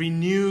and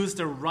renews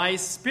the right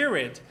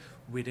spirit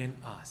within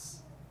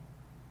us.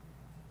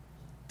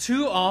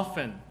 Too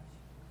often,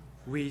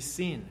 we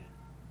sin.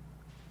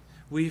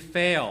 We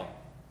fail.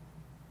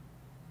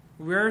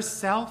 We're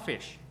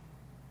selfish,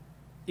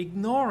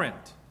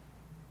 ignorant,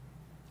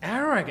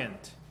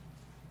 arrogant,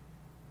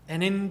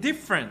 and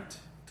indifferent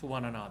to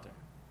one another.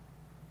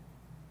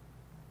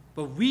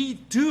 But we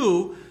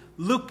do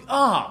look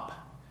up,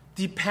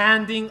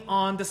 depending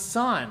on the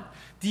Son,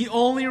 the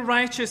only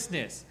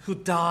righteousness, who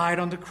died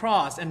on the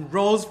cross and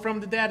rose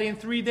from the dead in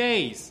 3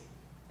 days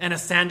and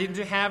ascended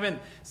into heaven,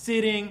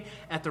 sitting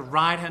at the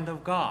right hand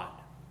of God.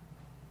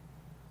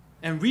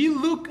 And we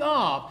look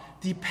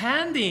up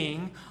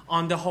depending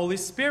on the Holy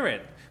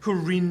Spirit, who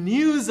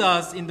renews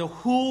us in the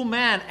whole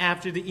man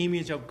after the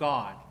image of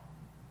God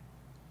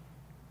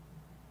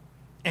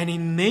and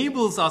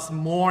enables us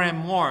more and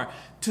more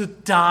to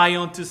die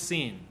unto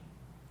sin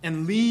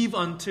and live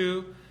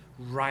unto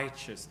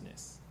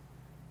righteousness.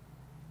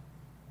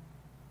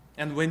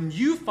 And when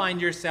you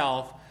find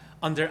yourself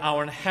under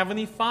our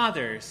Heavenly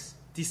Father's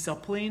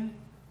discipline,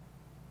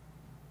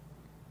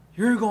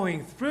 you're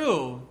going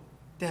through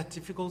that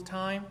difficult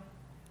time,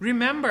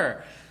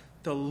 remember,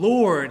 the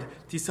Lord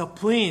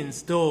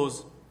disciplines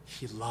those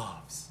He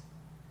loves.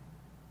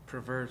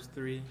 Proverbs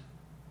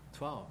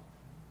 3:12.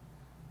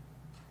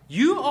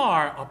 You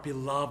are a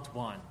beloved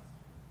one.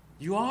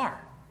 You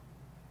are.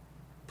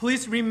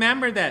 Please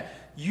remember that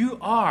you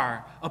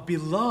are a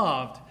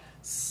beloved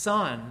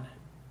son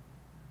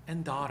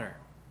and daughter.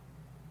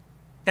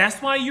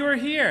 That's why you're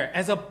here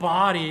as a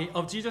body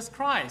of Jesus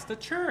Christ, the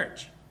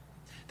church.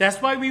 That's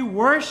why we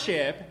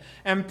worship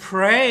and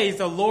praise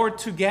the Lord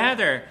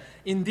together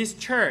in this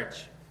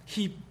church.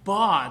 He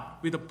bought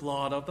with the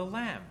blood of the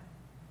Lamb.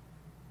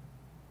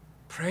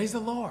 Praise the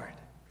Lord.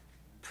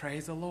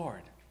 Praise the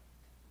Lord.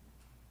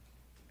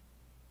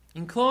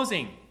 In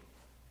closing,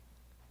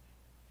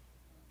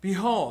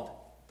 behold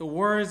the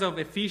words of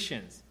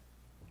Ephesians,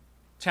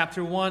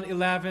 chapter 1,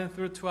 11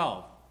 through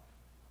 12.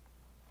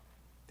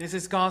 This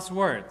is God's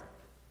word.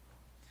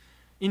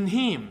 In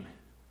Him,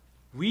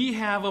 we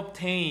have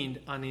obtained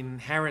an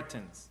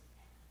inheritance,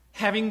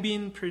 having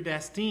been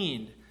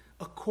predestined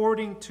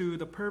according to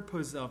the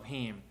purpose of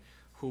Him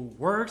who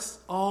works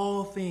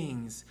all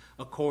things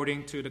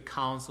according to the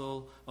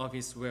counsel of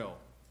His will,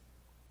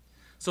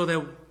 so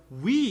that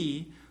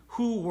we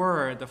who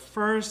were the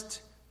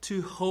first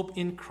to hope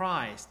in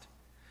Christ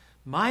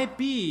might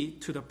be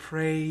to the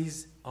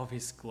praise of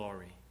His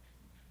glory.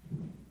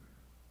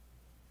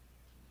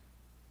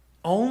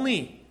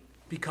 Only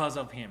because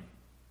of Him,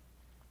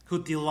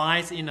 who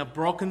delights in a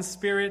broken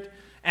spirit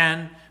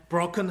and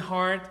broken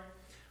heart,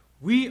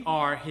 we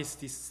are His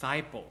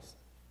disciples,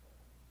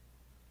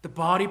 the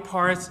body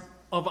parts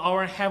of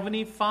our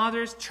Heavenly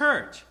Father's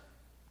church.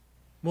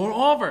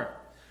 Moreover,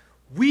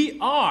 we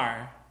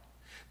are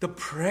the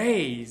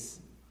praise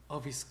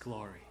of His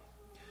glory.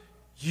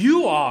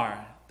 You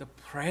are the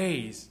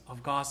praise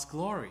of God's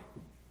glory.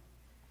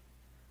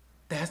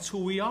 That's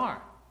who we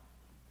are.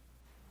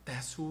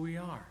 That's who we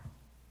are.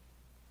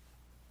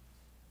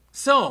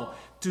 So,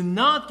 do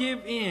not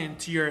give in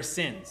to your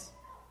sins.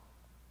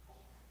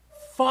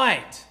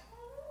 Fight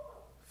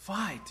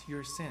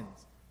your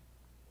sins.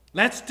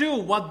 Let's do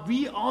what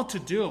we ought to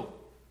do.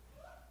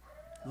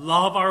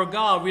 Love our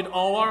God with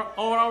all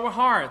our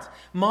heart,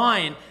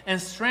 mind,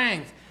 and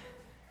strength,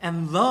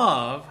 and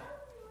love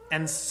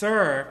and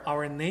serve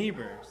our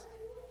neighbors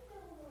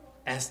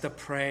as the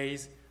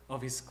praise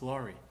of His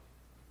glory.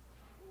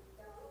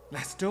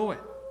 Let's do it.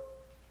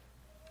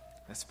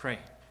 Let's pray.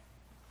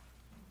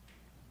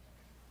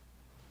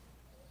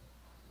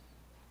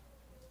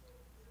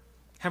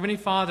 Heavenly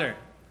Father,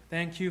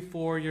 thank You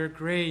for Your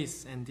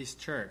grace and this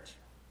church.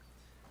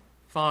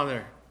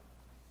 Father,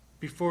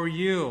 before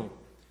You,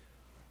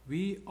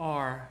 we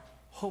are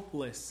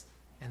hopeless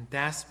and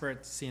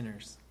desperate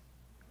sinners.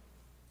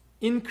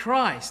 In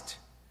Christ,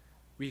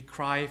 we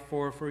cry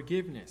for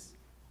forgiveness.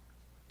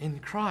 In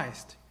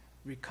Christ,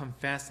 we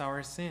confess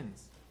our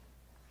sins.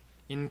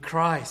 In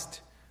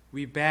Christ,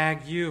 we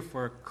beg You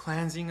for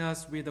cleansing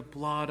us with the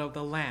blood of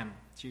the Lamb,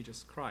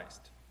 Jesus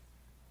Christ.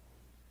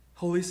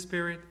 Holy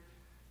Spirit,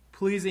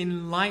 please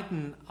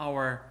enlighten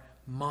our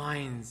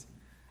minds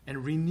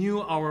and renew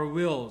our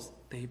wills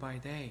day by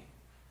day,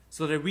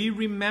 so that we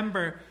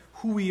remember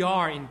who we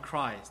are in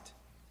Christ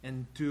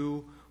and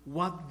do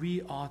what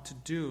we ought to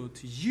do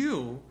to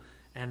You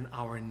and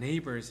our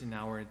neighbors in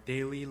our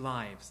daily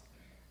lives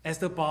as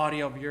the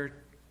body of Your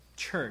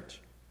church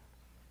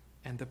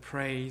and the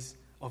praise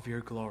of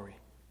Your glory.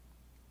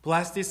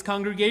 Bless this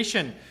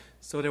congregation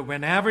so that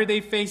whenever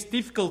they face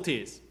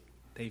difficulties,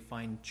 they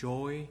find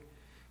joy,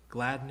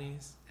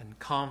 gladness, and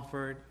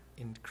comfort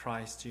in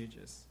Christ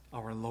Jesus,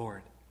 our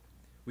Lord.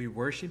 We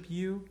worship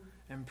You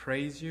and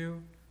praise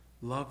You,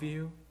 love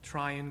You,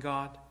 triune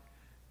God. In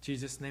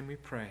Jesus' name we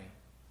pray.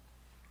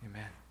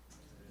 Amen.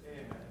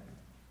 Amen.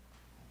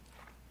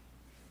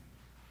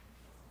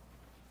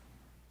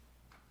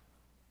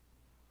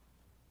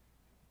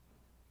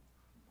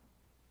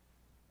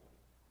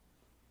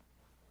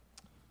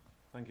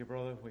 Thank you,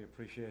 brother. We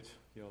appreciate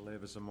your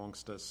labors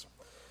amongst us.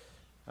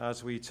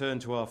 As we turn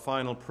to our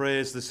final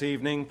prayers this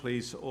evening,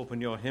 please open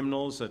your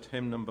hymnals at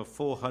hymn number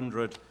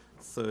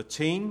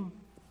 413.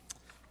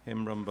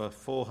 Hymn number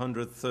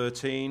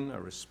 413, a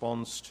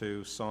response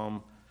to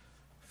Psalm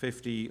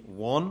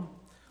 51,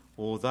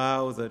 O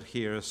thou that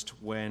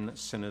hearest when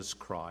sinners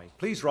cry.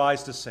 Please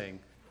rise to sing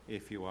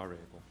if you are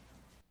able.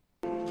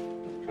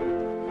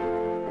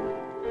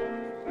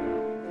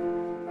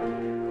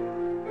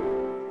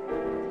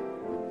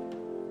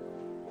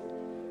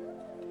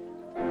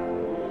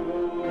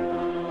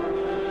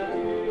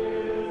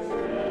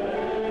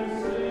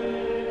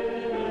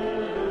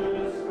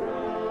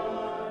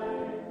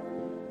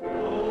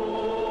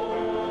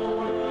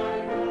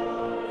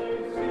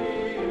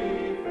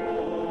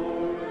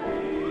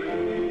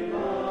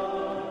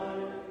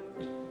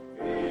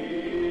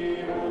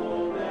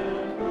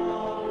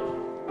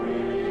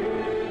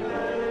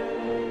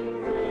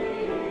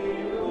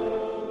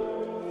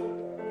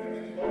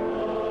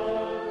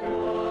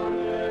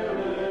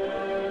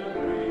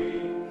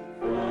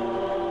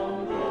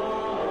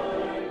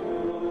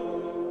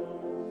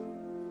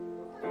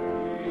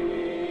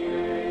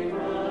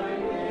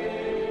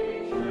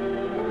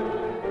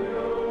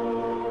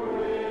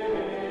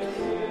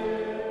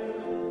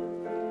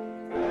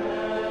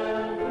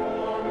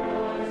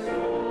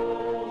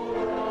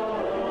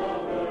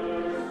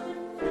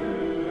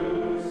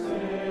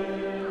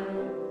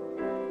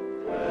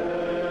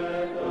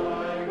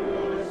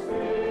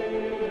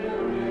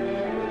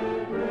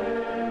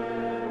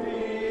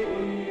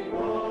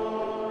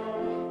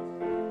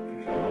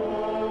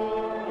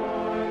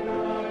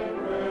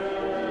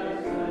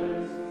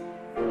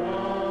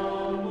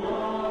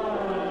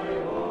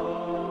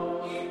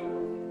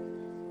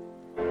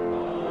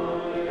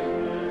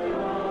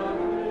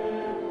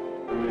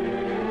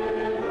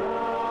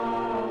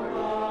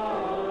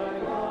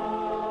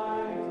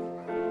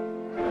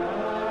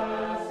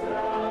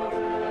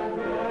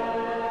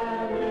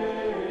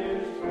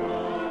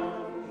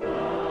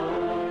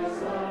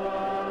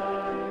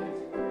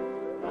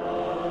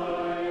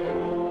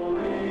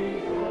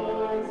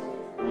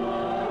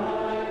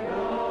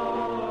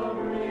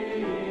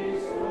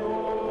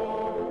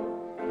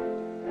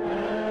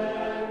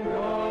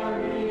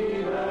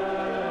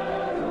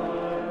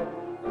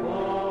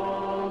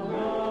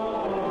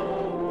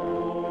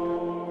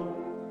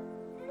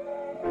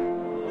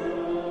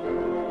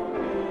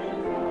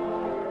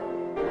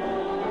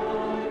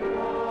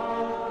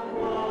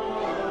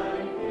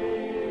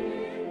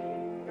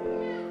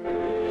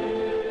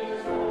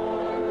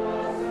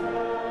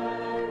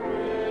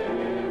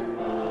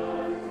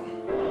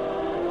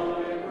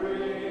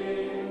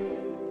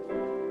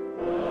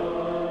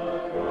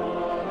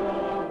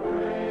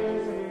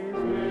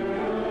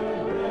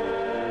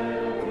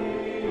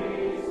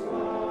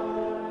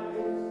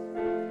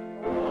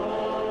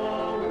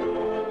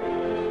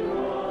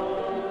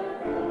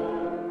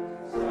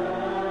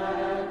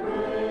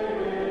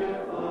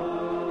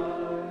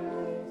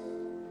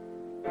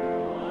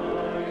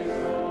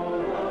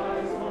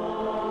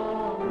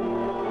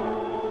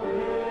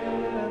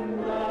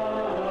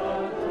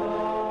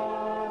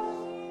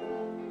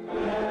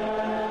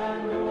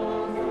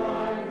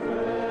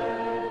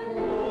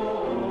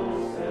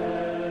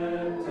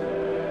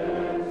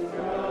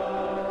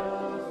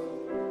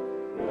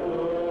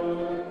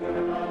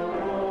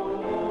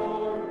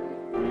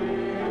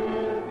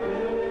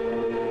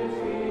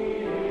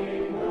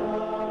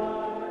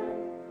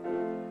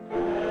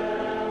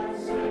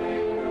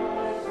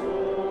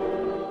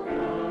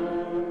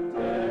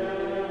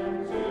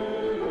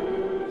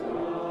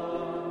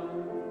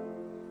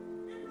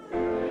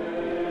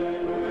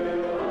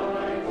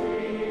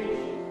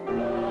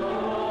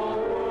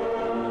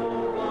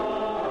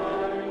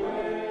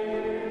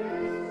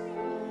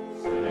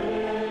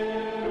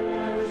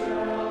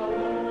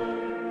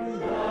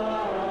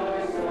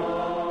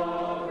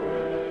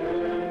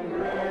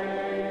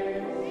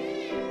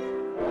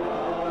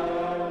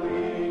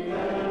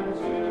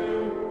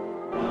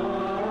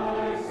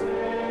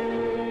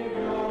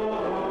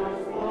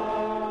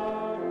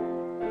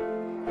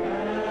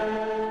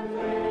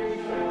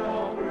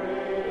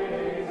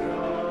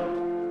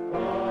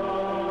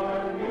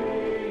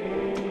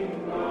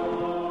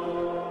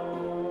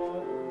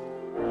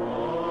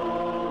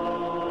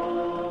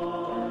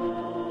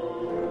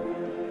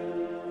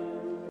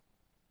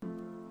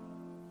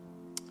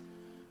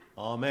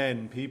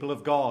 Amen. People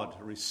of God,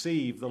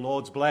 receive the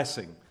Lord's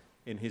blessing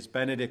in his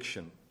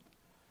benediction.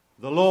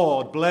 The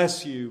Lord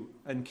bless you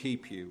and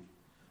keep you.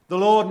 The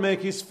Lord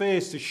make his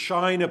face to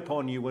shine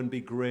upon you and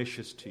be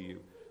gracious to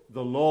you.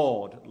 The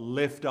Lord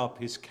lift up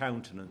his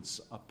countenance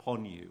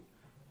upon you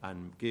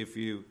and give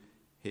you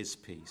his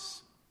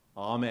peace.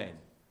 Amen.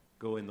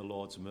 Go in the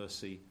Lord's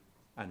mercy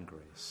and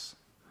grace.